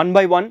one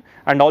by one,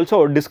 and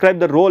also describe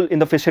the role in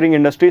the fishing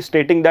industry,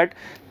 stating that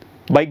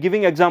by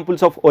giving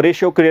examples of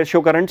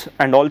Horatio-Curatio currents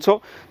and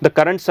also the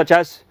currents such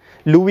as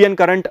Luwian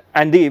current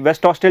and the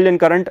West Australian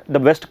current, the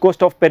west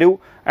coast of Peru,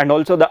 and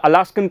also the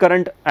Alaskan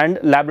current and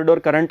Labrador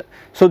current.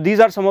 So these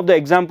are some of the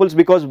examples,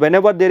 because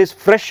whenever there is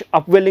fresh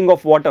upwelling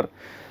of water,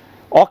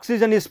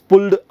 oxygen is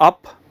pulled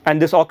up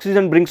and this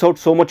oxygen brings out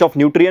so much of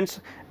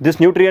nutrients. These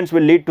nutrients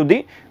will lead to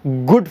the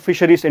good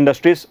fisheries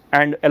industries,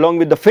 and along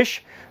with the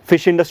fish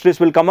industries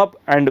will come up,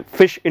 and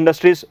fish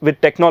industries with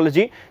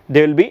technology,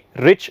 they will be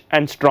rich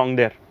and strong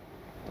there.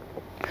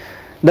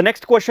 The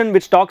next question,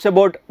 which talks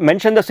about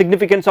mention the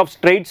significance of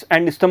straits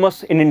and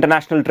isthmus in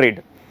international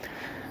trade,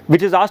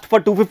 which is asked for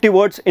 250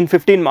 words in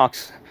 15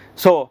 marks.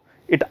 So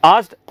it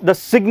asked the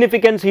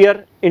significance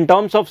here. In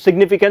terms of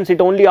significance,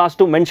 it only asked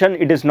to mention,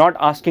 it is not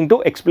asking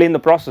to explain the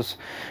process.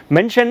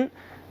 Mention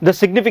the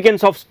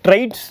significance of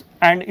straits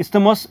and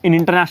isthmus in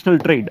international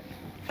trade.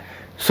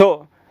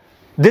 So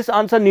this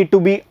answer need to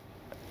be,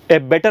 a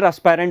better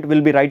aspirant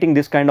will be writing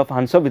this kind of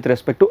answer with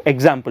respect to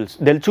examples.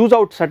 They'll choose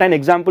out certain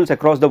examples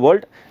across the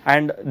world,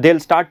 and they'll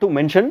start to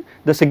mention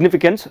the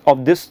significance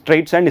of this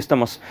straits and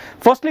isthmus.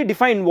 Firstly,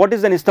 define what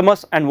is an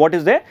isthmus and what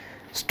is a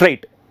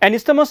strait. An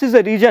isthmus is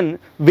a region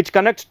which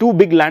connects two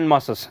big land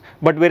masses,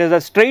 but whereas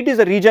a strait is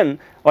a region,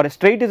 or a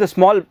strait is a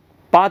small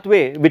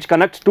pathway which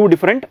connects two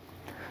different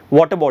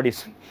water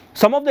bodies.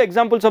 Some of the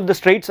examples of the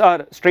straits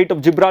are Strait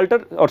of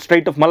Gibraltar or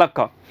Strait of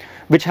Malacca,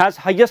 which has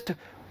highest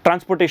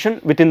transportation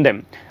within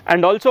them.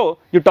 And also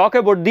you talk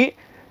about the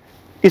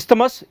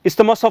isthmus,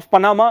 Isthmus of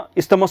Panama,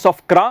 Isthmus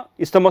of Kra.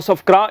 Isthmus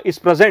of Kra is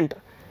present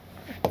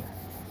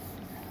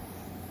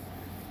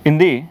in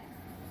the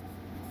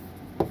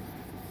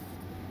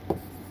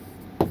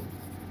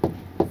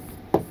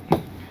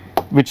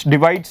which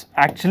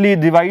actually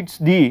divides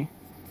the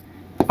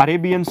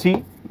Arabian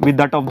Sea with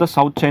that of the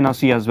South China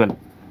Sea as well,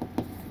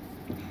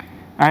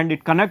 and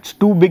it connects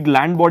two big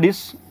land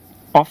bodies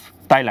of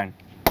Thailand,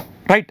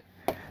 right?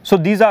 So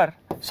these are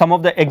some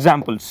of the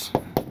examples.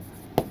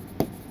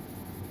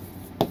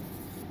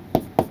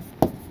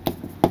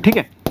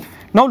 Okay.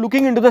 Now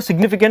looking into the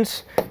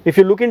significance, if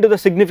you look into the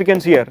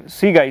significance here,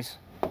 see guys,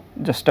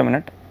 just a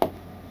minute.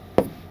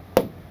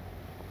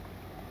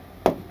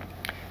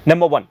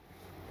 Number one,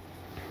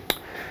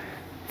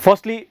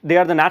 firstly, they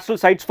are the natural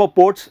sites for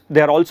ports.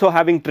 They are also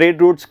having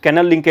trade routes,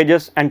 canal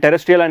linkages, and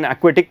terrestrial and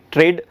aquatic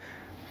trade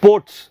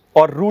ports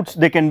or routes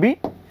they can be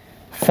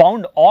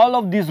found. All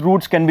of these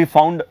routes can be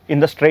found in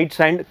the straits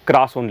and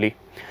Kras only.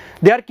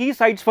 They are key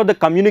sites for the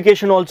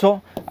communication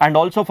also, and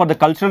also for the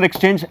cultural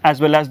exchange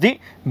as well as the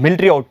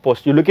military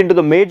outposts. You look into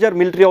the major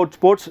military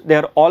outposts, they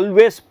are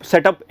always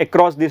set up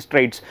across these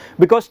straits,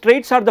 because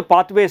straits are the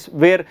pathways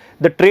where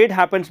the trade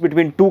happens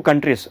between two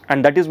countries,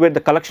 and that is where the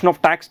collection of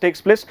tax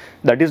takes place.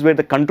 That is where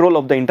the control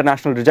of the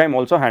international regime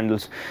also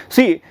handles.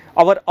 See,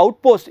 our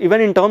outpost, even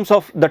in terms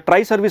of the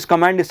tri-service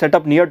command, is set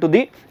up near to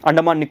the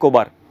Andaman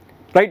Nicobar,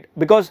 right?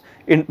 Because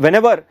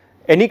whenever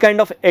any kind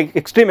of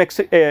extreme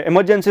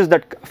emergencies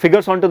that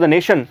figures onto the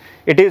nation,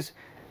 it is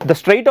the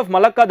Strait of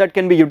Malacca that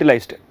can be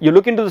utilized. You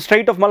look into the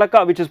Strait of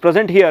Malacca, which is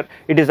present here,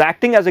 it is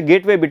acting as a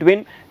gateway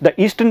between the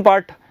eastern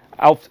part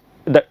of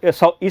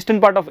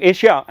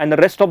Asia and the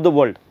rest of the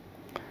world,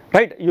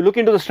 right? You look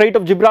into the Strait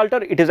of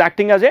Gibraltar, it is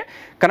acting as a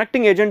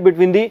connecting agent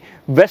between the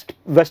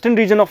western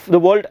region of the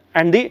world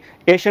and the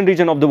Asian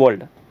region of the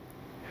world.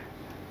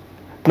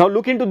 Now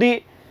look into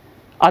the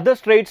other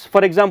straits,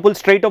 for example,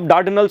 Strait of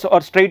Dardanelles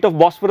or Strait of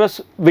Bosphorus,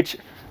 which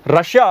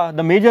Russia,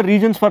 the major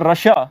regions for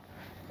Russia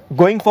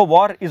going for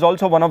war is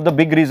also one of the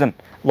big reason.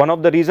 One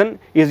of the reason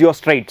is your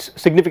straits,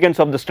 significance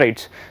of the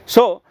straits.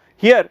 So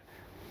here,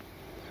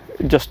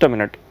 just a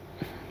minute.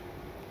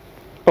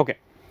 Okay.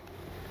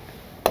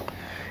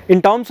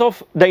 In terms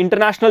of the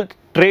international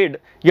trade,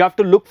 you have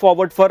to look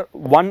forward for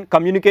one,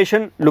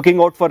 communication, looking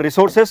out for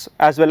resources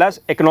as well as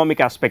economic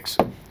aspects,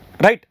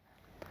 right?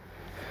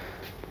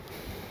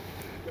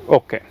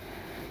 Okay,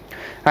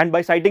 and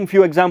by citing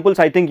few examples,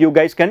 I think you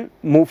guys can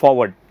move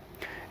forward,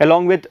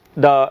 along with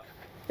the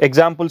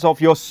examples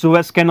of your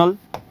Suez Canal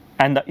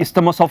and the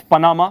Isthmus of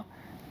Panama,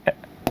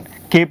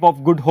 Cape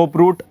of Good Hope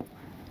route,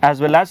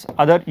 as well as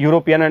other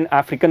European and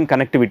African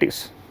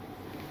connectivities.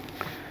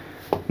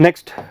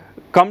 Next,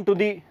 come to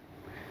the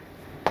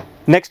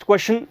next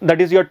question,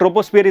 that is your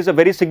troposphere is a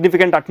very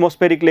significant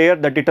atmospheric layer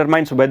that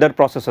determines weather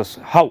processes.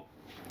 How?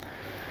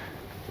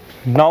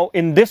 Now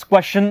in this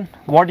question,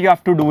 what you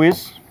have to do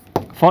is,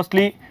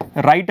 firstly,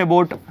 write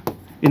about,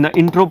 in the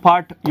intro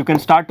part, you can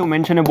start to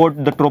mention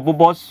about the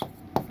tropopause.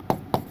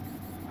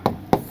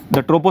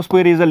 The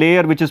troposphere is a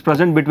layer which is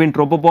present between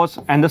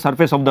tropopause and the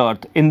surface of the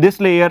earth. In this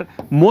layer,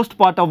 most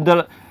part of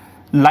the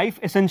life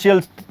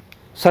essential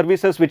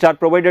services which are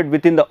provided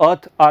within the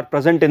earth are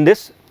present in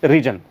this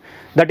region.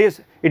 That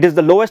is, it is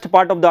the lowest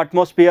part of the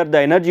atmosphere. The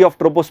energy of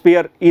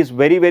troposphere is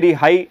very, very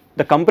high.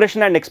 The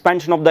compression and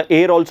expansion of the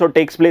air also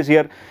takes place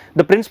here.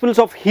 The principles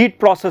of heat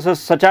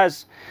processes such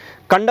as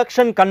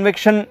conduction,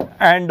 convection,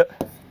 and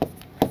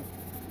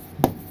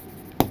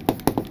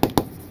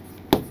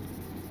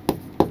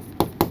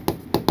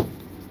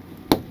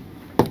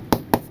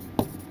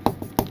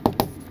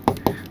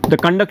the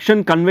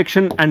conduction,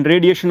 convection, and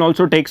radiation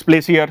also takes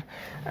place here,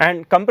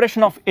 and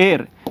compression of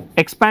air,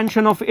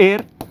 expansion of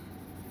air,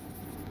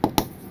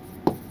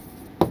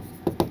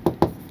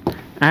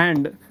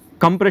 and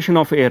compression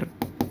of air.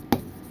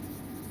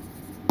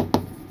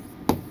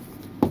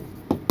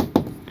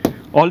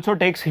 also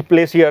takes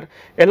place here.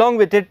 Along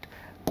with it,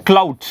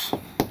 clouds,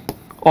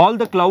 all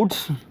the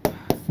clouds,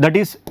 that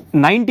is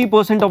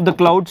 90% of the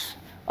clouds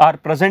are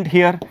present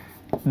here.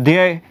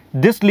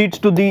 This leads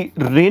to the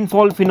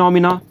rainfall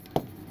phenomena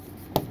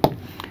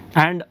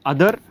and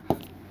other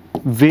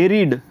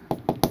varied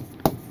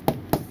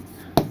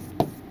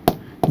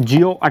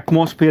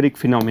geoatmospheric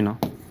phenomena.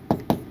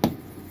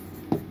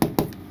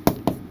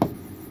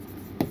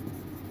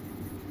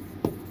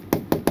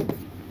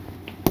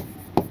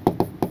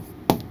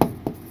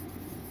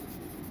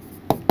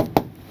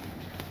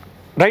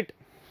 Right?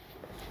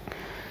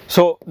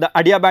 So the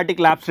adiabatic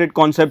lapse rate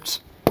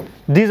concepts,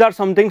 these are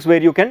some things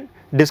where you can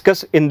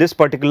discuss in this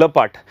particular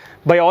part.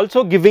 By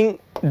also giving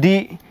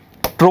the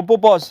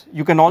tropopause,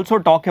 you can also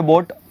talk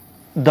about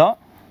the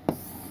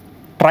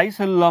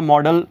tricellular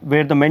model,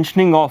 where the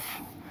mentioning of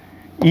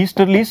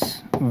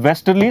easterlies,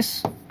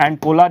 westerlies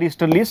and polar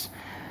easterlies,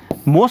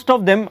 most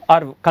of them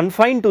are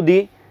confined to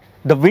the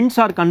winds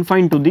are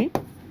confined to the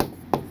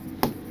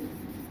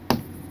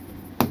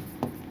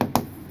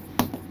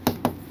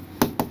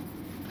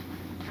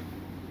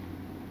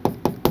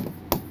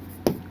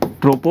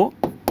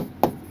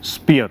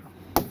troposphere,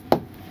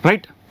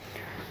 right?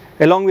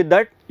 Along with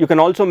that, you can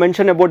also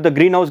mention about the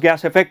greenhouse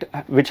gas effect,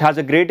 which has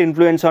a great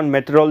influence on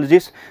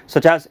meteorologists,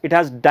 such as it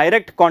has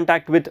direct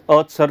contact with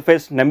Earth's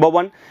surface. Number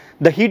one,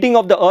 the heating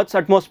of the Earth's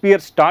atmosphere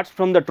starts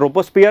from the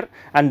troposphere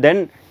and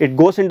then it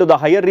goes into the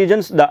higher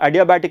regions. The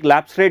adiabatic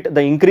lapse rate,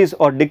 the increase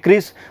or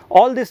decrease,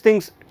 all these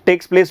things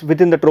takes place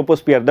within the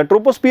troposphere. The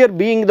troposphere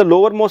being the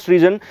lowermost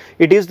region,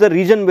 it is the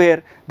region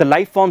where the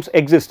life forms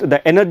exist,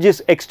 the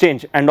energies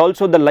exchange, and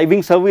also the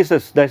living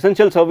services, the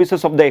essential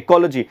services of the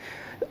ecology.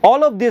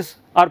 All of these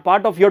are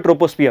part of your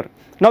troposphere.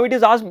 Now it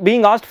is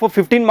being asked for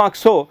 15 marks,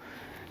 so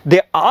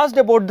they asked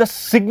about the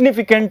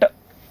significant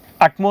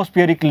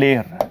atmospheric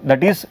layer,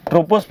 that is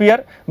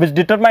troposphere, which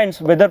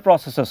determines weather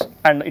processes,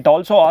 and it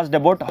also asked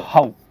about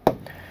how.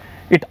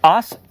 It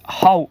asks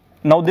how.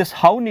 Now this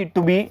how need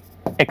to be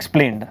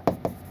explained.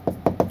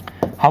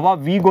 How are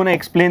we going to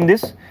explain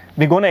this?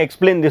 We are going to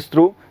explain this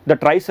through the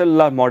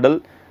tricellular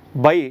model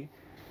by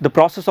the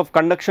process of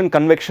conduction,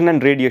 convection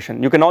and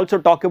radiation. You can also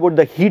talk about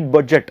the heat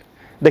budget.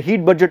 The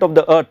heat budget of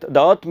the earth.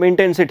 The earth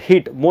maintains its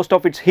heat. Most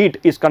of its heat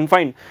is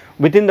confined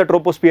within the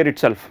troposphere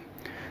itself.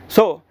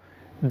 So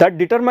that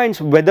determines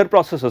weather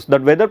processes.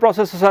 That weather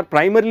processes are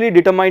primarily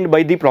determined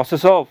by the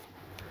process of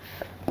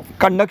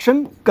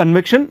conduction,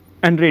 convection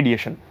and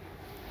radiation.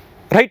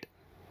 Right?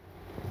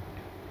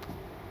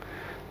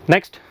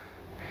 Next.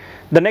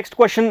 The next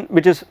question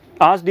which is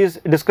asked is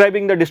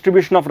describing the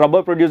distribution of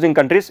rubber producing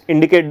countries,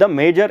 indicate the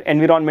major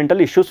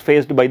environmental issues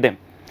faced by them.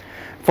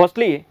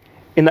 Firstly,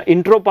 in the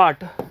intro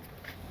part,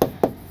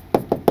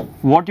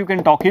 what you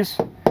can talk is,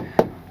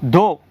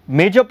 though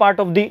major part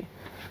of the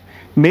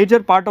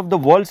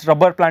world's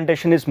rubber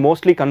plantation is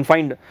mostly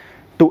confined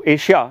to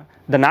Asia,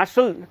 the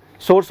natural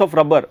source of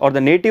rubber or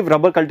the native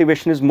rubber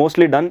cultivation is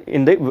mostly done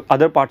in the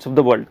other parts of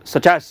the world,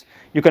 such as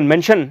you can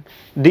mention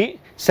the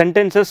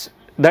sentences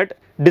that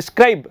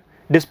describe,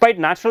 despite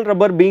natural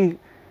rubber being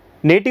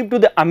native to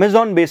the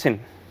Amazon basin,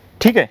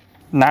 ठीक है,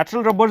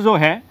 natural rubber जो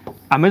है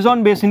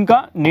Amazon basin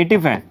का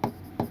native है,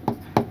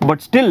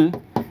 but still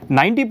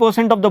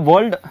 90% of the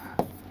world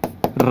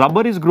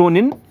rubber is grown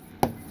in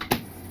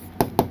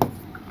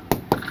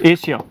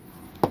Asia.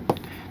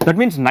 That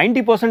means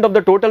 90% of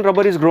the total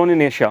rubber is grown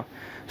in Asia.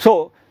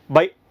 So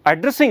by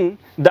addressing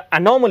the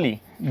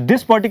anomaly,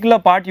 this particular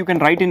part you can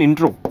write in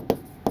intro.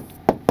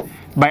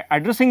 By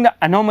addressing the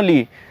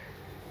anomaly,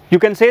 you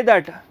can say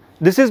that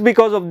this is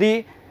because of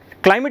the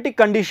climatic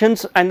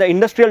conditions and the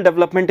industrial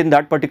development in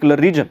that particular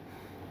region.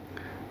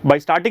 By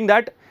starting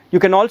that, you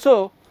can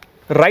also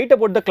write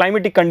about the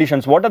climatic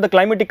conditions. What are the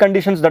climatic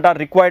conditions that are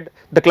required?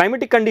 The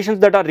climatic conditions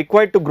that are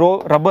required to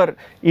grow rubber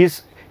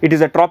is, it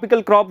is a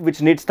tropical crop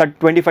which needs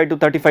 25 to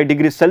 35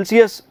 degrees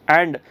Celsius,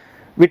 and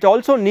which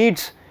also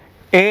needs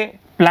a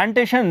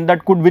plantation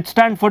that could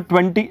withstand for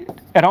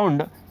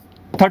around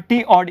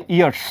 30 odd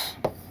years,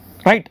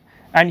 right?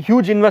 And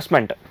huge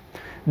investment.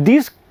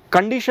 These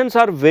conditions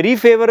are very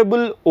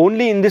favorable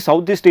only in the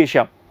Southeast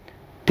Asia.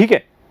 ठीक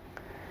है?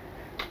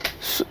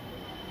 So,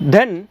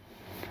 then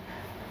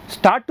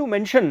start to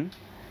mention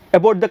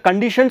about the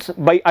conditions.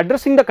 By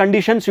addressing the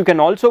conditions, you can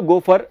also go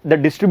for the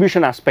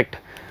distribution aspect.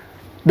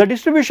 The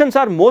distributions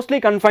are mostly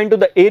confined to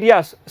the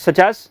areas such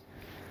as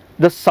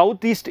the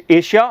Southeast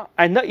Asia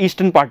and the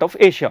eastern part of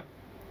Asia.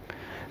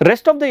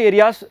 Rest of the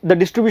areas, the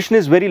distribution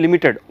is very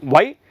limited.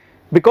 Why?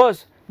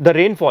 Because the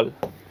rainfall.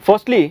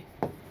 Firstly,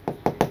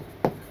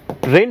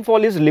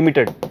 rainfall is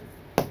limited,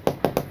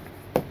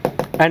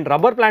 and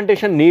rubber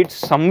plantation needs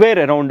somewhere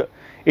around,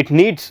 it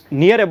needs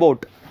near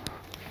about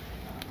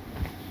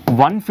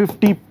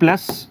 150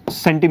 plus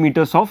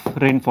centimeters of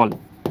rainfall.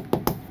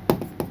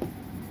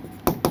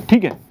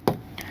 ठीक है?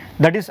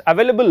 That is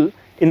available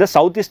in the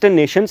southeastern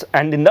nations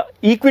and in the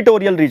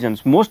equatorial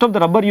regions. Most of the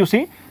rubber you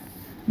see,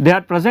 they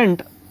are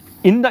present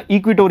in the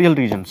equatorial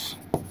regions,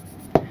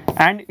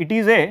 and it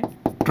is a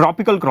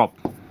tropical crop.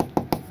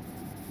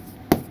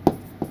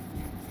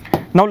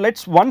 Now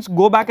let's once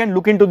go back and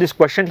look into this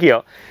question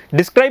here.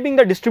 Describing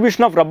the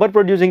distribution of rubber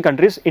producing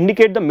countries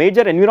indicate the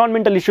major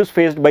environmental issues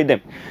faced by them.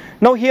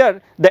 Now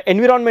here the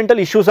environmental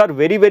issues are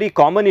very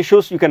common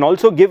issues. You can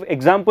also give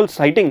examples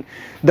citing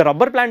the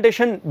rubber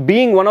plantation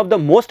being one of the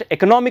most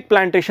economic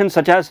plantations,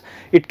 such as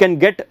it can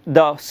get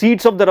the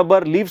seeds of the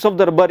rubber, leaves of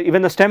the rubber,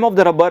 even the stem of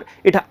the rubber.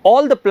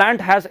 All the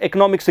plant has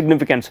economic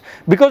significance,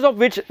 because of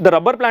which the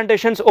rubber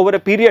plantations over a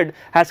period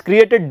has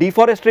created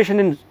deforestation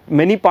in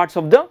many parts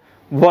of the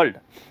world,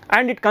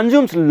 and it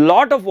consumes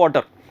lot of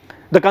water.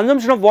 The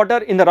consumption of water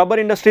in the rubber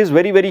industry is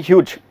very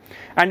huge,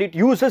 and it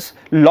uses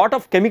lot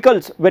of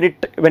chemicals when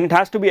it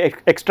has to be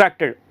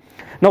extracted.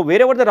 Now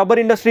wherever the rubber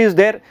industry is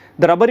there,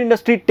 the rubber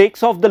industry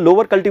takes off the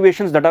lower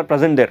cultivations that are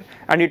present there,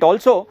 and it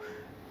also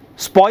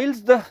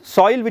spoils the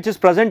soil which is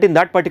present in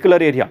that particular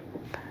area.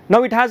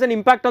 Now it has an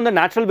impact on the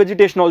natural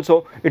vegetation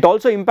also. It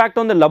also impact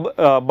on the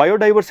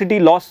biodiversity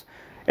loss.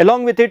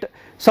 Along with it,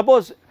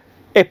 suppose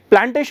a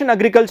plantation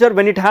agriculture,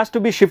 when it has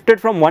to be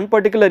shifted from one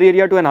particular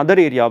area to another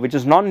area which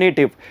is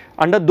non-native,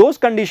 under those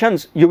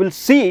conditions you will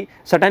see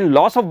certain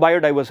loss of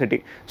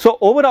biodiversity. So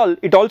overall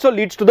it also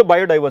leads to the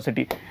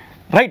biodiversity,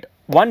 right?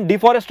 One,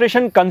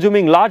 deforestation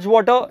consuming large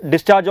water,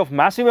 discharge of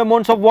massive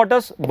amounts of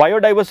waters,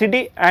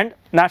 biodiversity and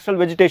natural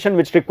vegetation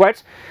which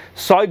requires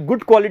soil,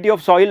 good quality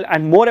of soil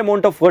and more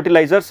amount of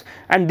fertilizers.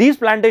 And these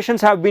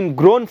plantations have been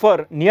grown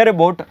for near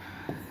about,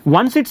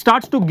 once it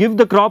starts to give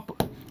the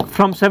crop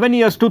from 7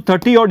 years to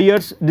 30 odd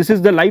years, this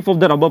is the life of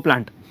the rubber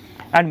plant,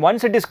 and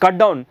once it is cut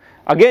down,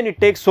 again it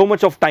takes so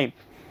much of time.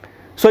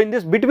 So in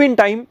this between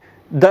time,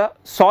 the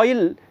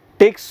soil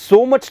takes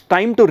so much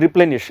time to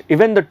replenish.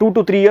 Even the 2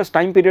 to 3 years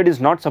time period is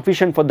not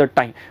sufficient for that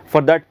time,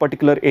 for that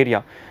particular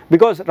area,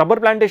 because rubber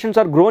plantations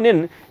are grown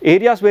in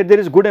areas where there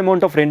is good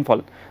amount of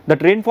rainfall.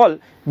 That rainfall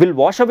will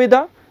wash away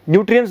the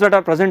nutrients that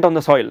are present on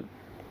the soil,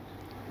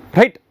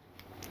 right?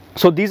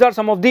 So these are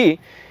some of the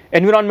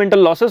environmental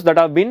losses that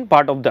have been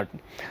part of that.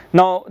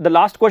 Now the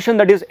last question,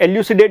 that is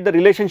elucidate the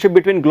relationship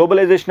between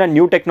globalization and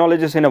new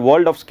technologies in a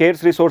world of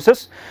scarce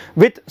resources,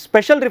 with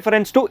special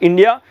reference to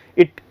India.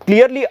 It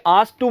clearly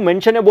asks to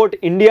mention about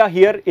India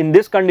here. In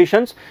these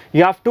conditions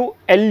you have to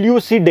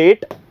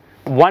elucidate.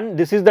 One,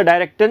 this is the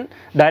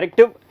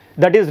directive,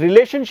 that is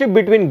relationship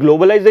between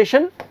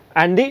globalization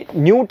and the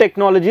new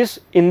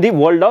technologies in the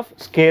world of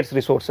scarce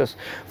resources.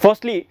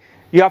 Firstly,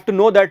 you have to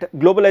know that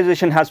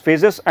globalization has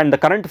phases, and the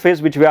current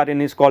phase which we are in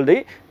is called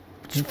the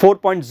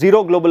 4.0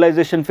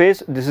 globalization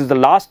phase. This is the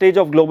last stage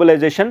of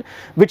globalization,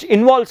 which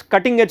involves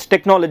cutting edge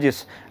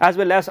technologies as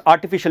well as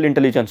artificial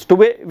intelligence.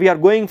 Today we are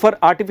going for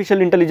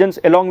artificial intelligence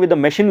along with the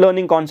machine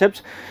learning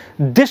concepts.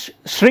 This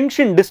shrinks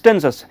in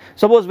distances.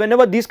 Suppose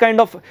whenever these kind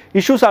of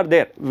issues are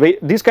there,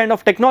 these kind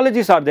of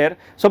technologies are there,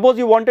 suppose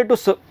you wanted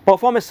to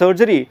perform a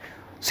surgery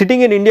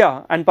sitting in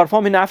India and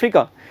perform in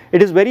Africa,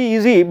 it is very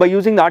easy by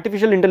using the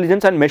artificial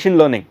intelligence and machine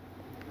learning,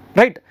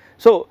 right?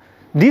 So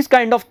these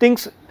kind of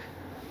things,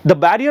 the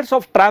barriers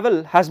of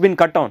travel has been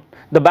cut down,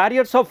 the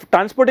barriers of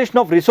transportation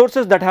of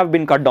resources that have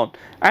been cut down,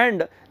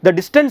 and the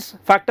distance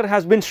factor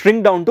has been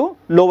shrunk down to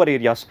lower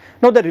areas.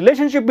 Now the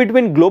relationship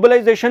between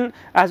globalization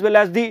as well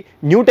as the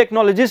new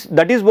technologies,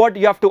 that is what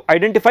you have to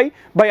identify.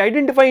 By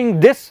identifying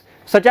this,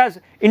 such as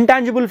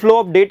intangible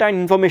flow of data and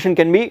information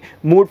can be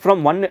moved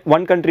from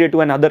one country to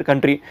another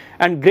country,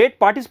 and great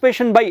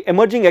participation by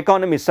emerging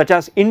economies such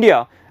as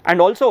India, and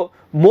also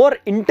more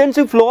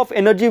intensive flow of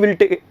energy will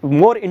take,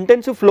 more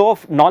intensive flow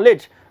of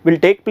knowledge will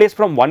take place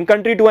from one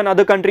country to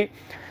another country,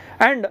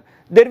 and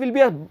there will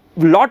be a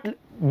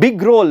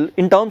big role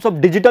in terms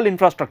of digital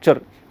infrastructure,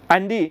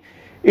 and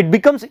it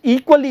becomes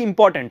equally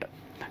important.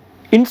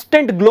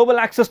 Instant global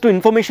access to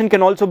information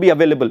can also be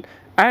available,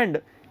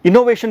 and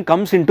innovation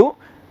comes into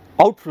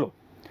outflow.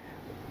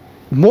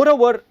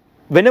 Moreover,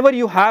 whenever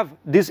you have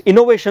these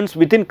innovations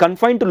within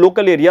confined to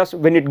local areas,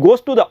 when it goes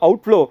to the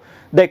outflow,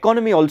 the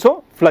economy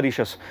also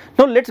flourishes.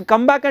 Now let's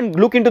come back and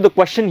look into the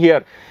question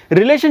here,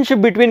 relationship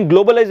between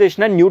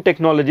globalization and new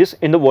technologies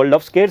in the world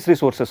of scarce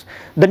resources.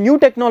 The new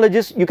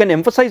technologies, you can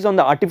emphasize on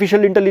the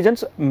artificial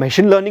intelligence,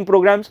 machine learning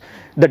programs,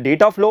 the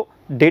data flow,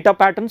 data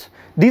patterns.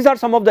 These are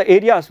some of the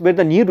areas where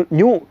the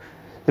new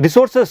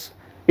resources,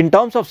 in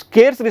terms of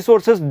scarce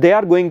resources, they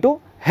are going to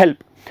help.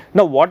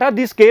 Now what are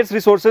these scarce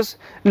resources?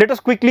 Let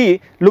us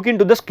quickly look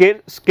into the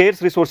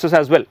scarce resources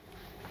as well.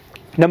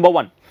 Number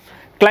one,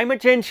 climate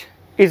change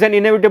is an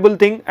inevitable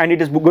thing, and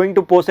it is going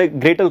to pose a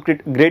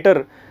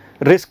greater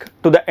risk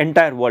to the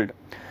entire world.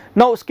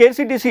 Now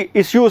scarcity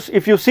issues,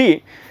 if you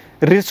see,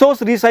 resource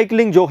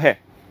recycling jo hai,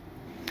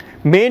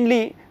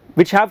 mainly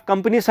which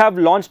companies have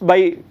launched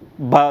by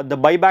the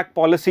buyback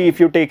policy, if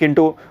you take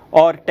into,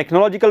 or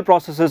technological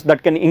processes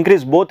that can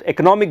increase both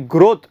economic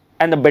growth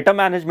and the better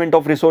management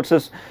of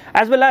resources,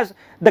 as well as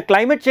the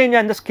climate change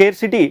and the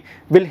scarcity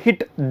will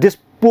hit these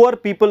poor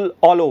people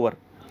all over.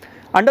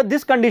 Under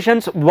these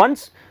conditions,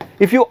 once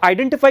if you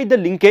identify the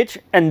linkage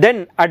and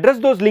then address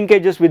those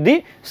linkages with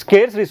the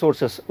scarce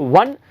resources,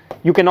 one,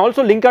 you can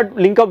also link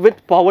up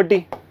with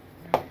poverty,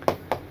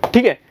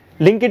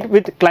 link it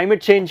with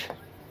climate change,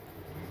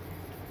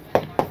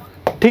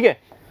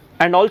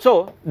 and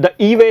also the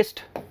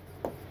e-waste,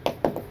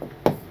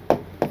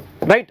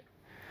 right?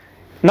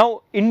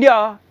 Now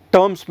India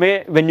terms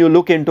may, when you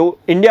look into,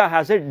 India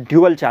has a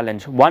dual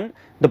challenge. One,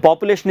 the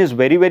population is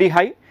very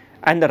high,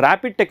 and the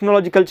rapid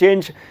technological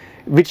change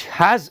which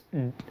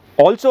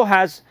also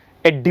has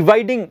a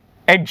dividing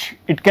edge.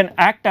 It can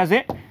act as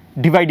a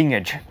dividing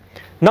edge.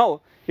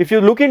 Now if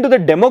you look into the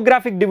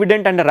demographic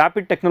dividend and the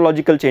rapid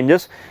technological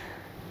changes,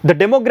 the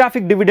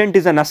demographic dividend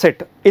is an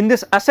asset. In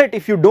this asset,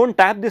 if you don't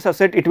tap this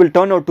asset, it will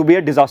turn out to be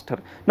a disaster.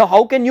 Now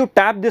how can you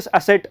tap this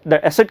asset?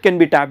 The asset can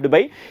be tapped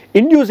by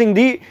inducing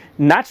the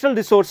natural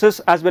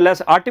resources as well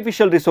as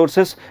artificial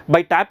resources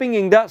by tapping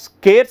in the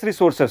scarce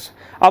resources.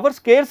 Our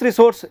scarce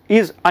resource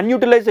is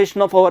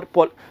unutilization of our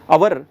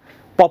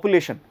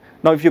population.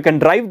 Now if you can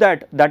drive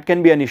that, that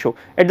can be an issue.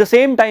 At the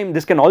same time,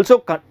 this can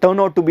also turn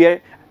out to be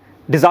a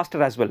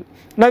disaster as well.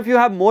 Now if you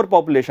have more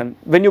population,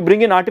 when you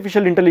bring in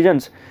artificial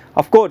intelligence,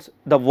 of course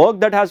the work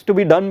that has to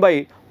be done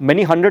by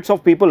many hundreds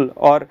of people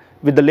or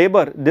with the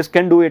labor, this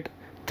can do it.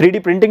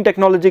 3D printing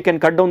technology can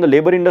cut down the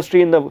labor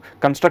industry in the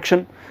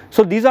construction.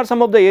 So these are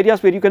some of the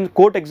areas where you can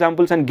quote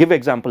examples and give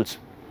examples.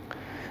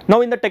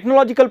 Now in the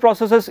technological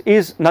processes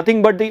is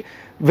nothing but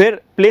we're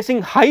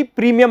placing high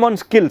premium on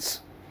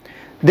skills.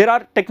 There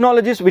are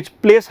technologies which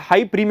place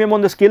high premium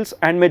on the skills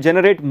and may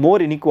generate more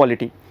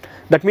inequality.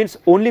 That means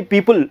only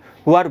people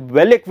who are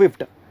well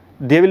equipped,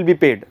 they will be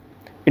paid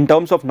in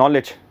terms of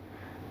knowledge.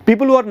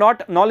 People who are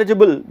not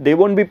knowledgeable, they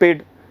won't be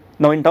paid.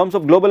 Now in terms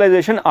of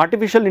globalization,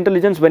 artificial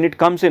intelligence, when it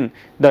comes in,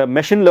 the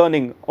machine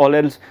learning or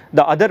else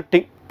the other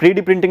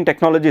 3D printing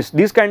technologies,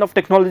 these kind of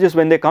technologies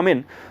when they come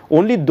in,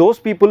 only those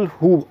people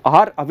who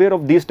are aware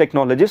of these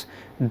technologies,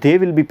 they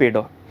will be paid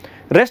off.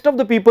 Rest of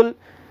the people,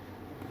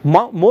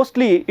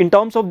 mostly in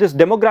terms of this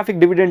demographic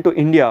dividend to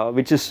India,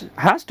 which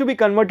has to be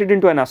converted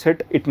into an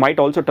asset, it might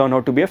also turn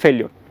out to be a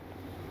failure.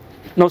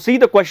 Now see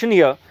the question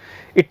here,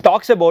 it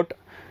talks about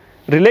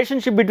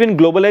relationship between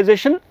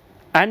globalization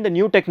and the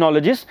new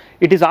technologies.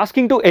 It is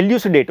asking to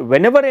elucidate.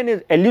 Whenever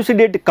an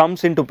elucidate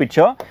comes into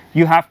picture,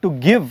 you have to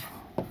give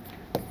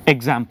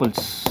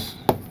examples,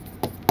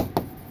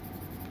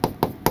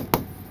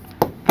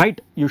 right?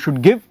 You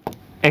should give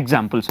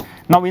examples.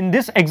 Now in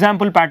this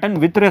example pattern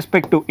with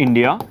respect to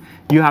India,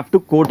 you have to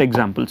quote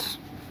examples,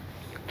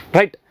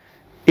 right?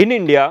 In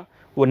India,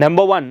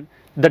 number one,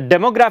 the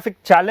demographic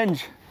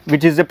challenge,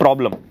 which is a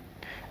problem,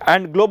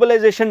 and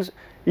globalizations,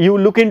 you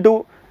look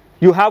into,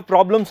 you have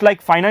problems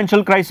like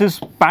financial crisis,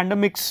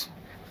 pandemics,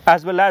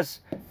 as well as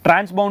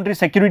transboundary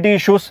security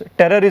issues,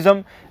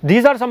 terrorism.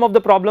 These are some of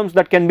the problems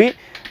that can be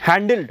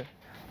handled,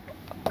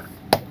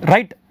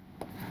 right,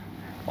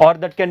 or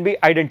that can be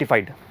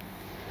identified.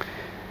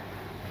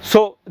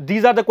 So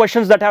these are the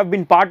questions that have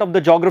been part of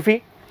the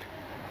geography.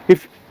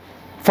 If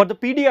for the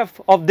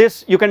PDF of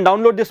this, you can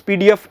download this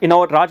PDF in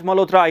our Raj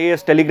Malhotra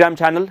IAS Telegram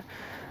channel.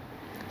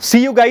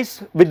 See you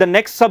guys with the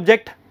next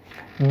subject.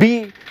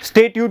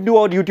 Stay tuned to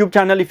our YouTube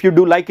channel. If you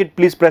do like it,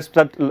 please press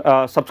that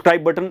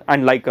subscribe button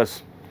and like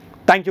us.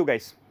 Thank you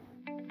guys.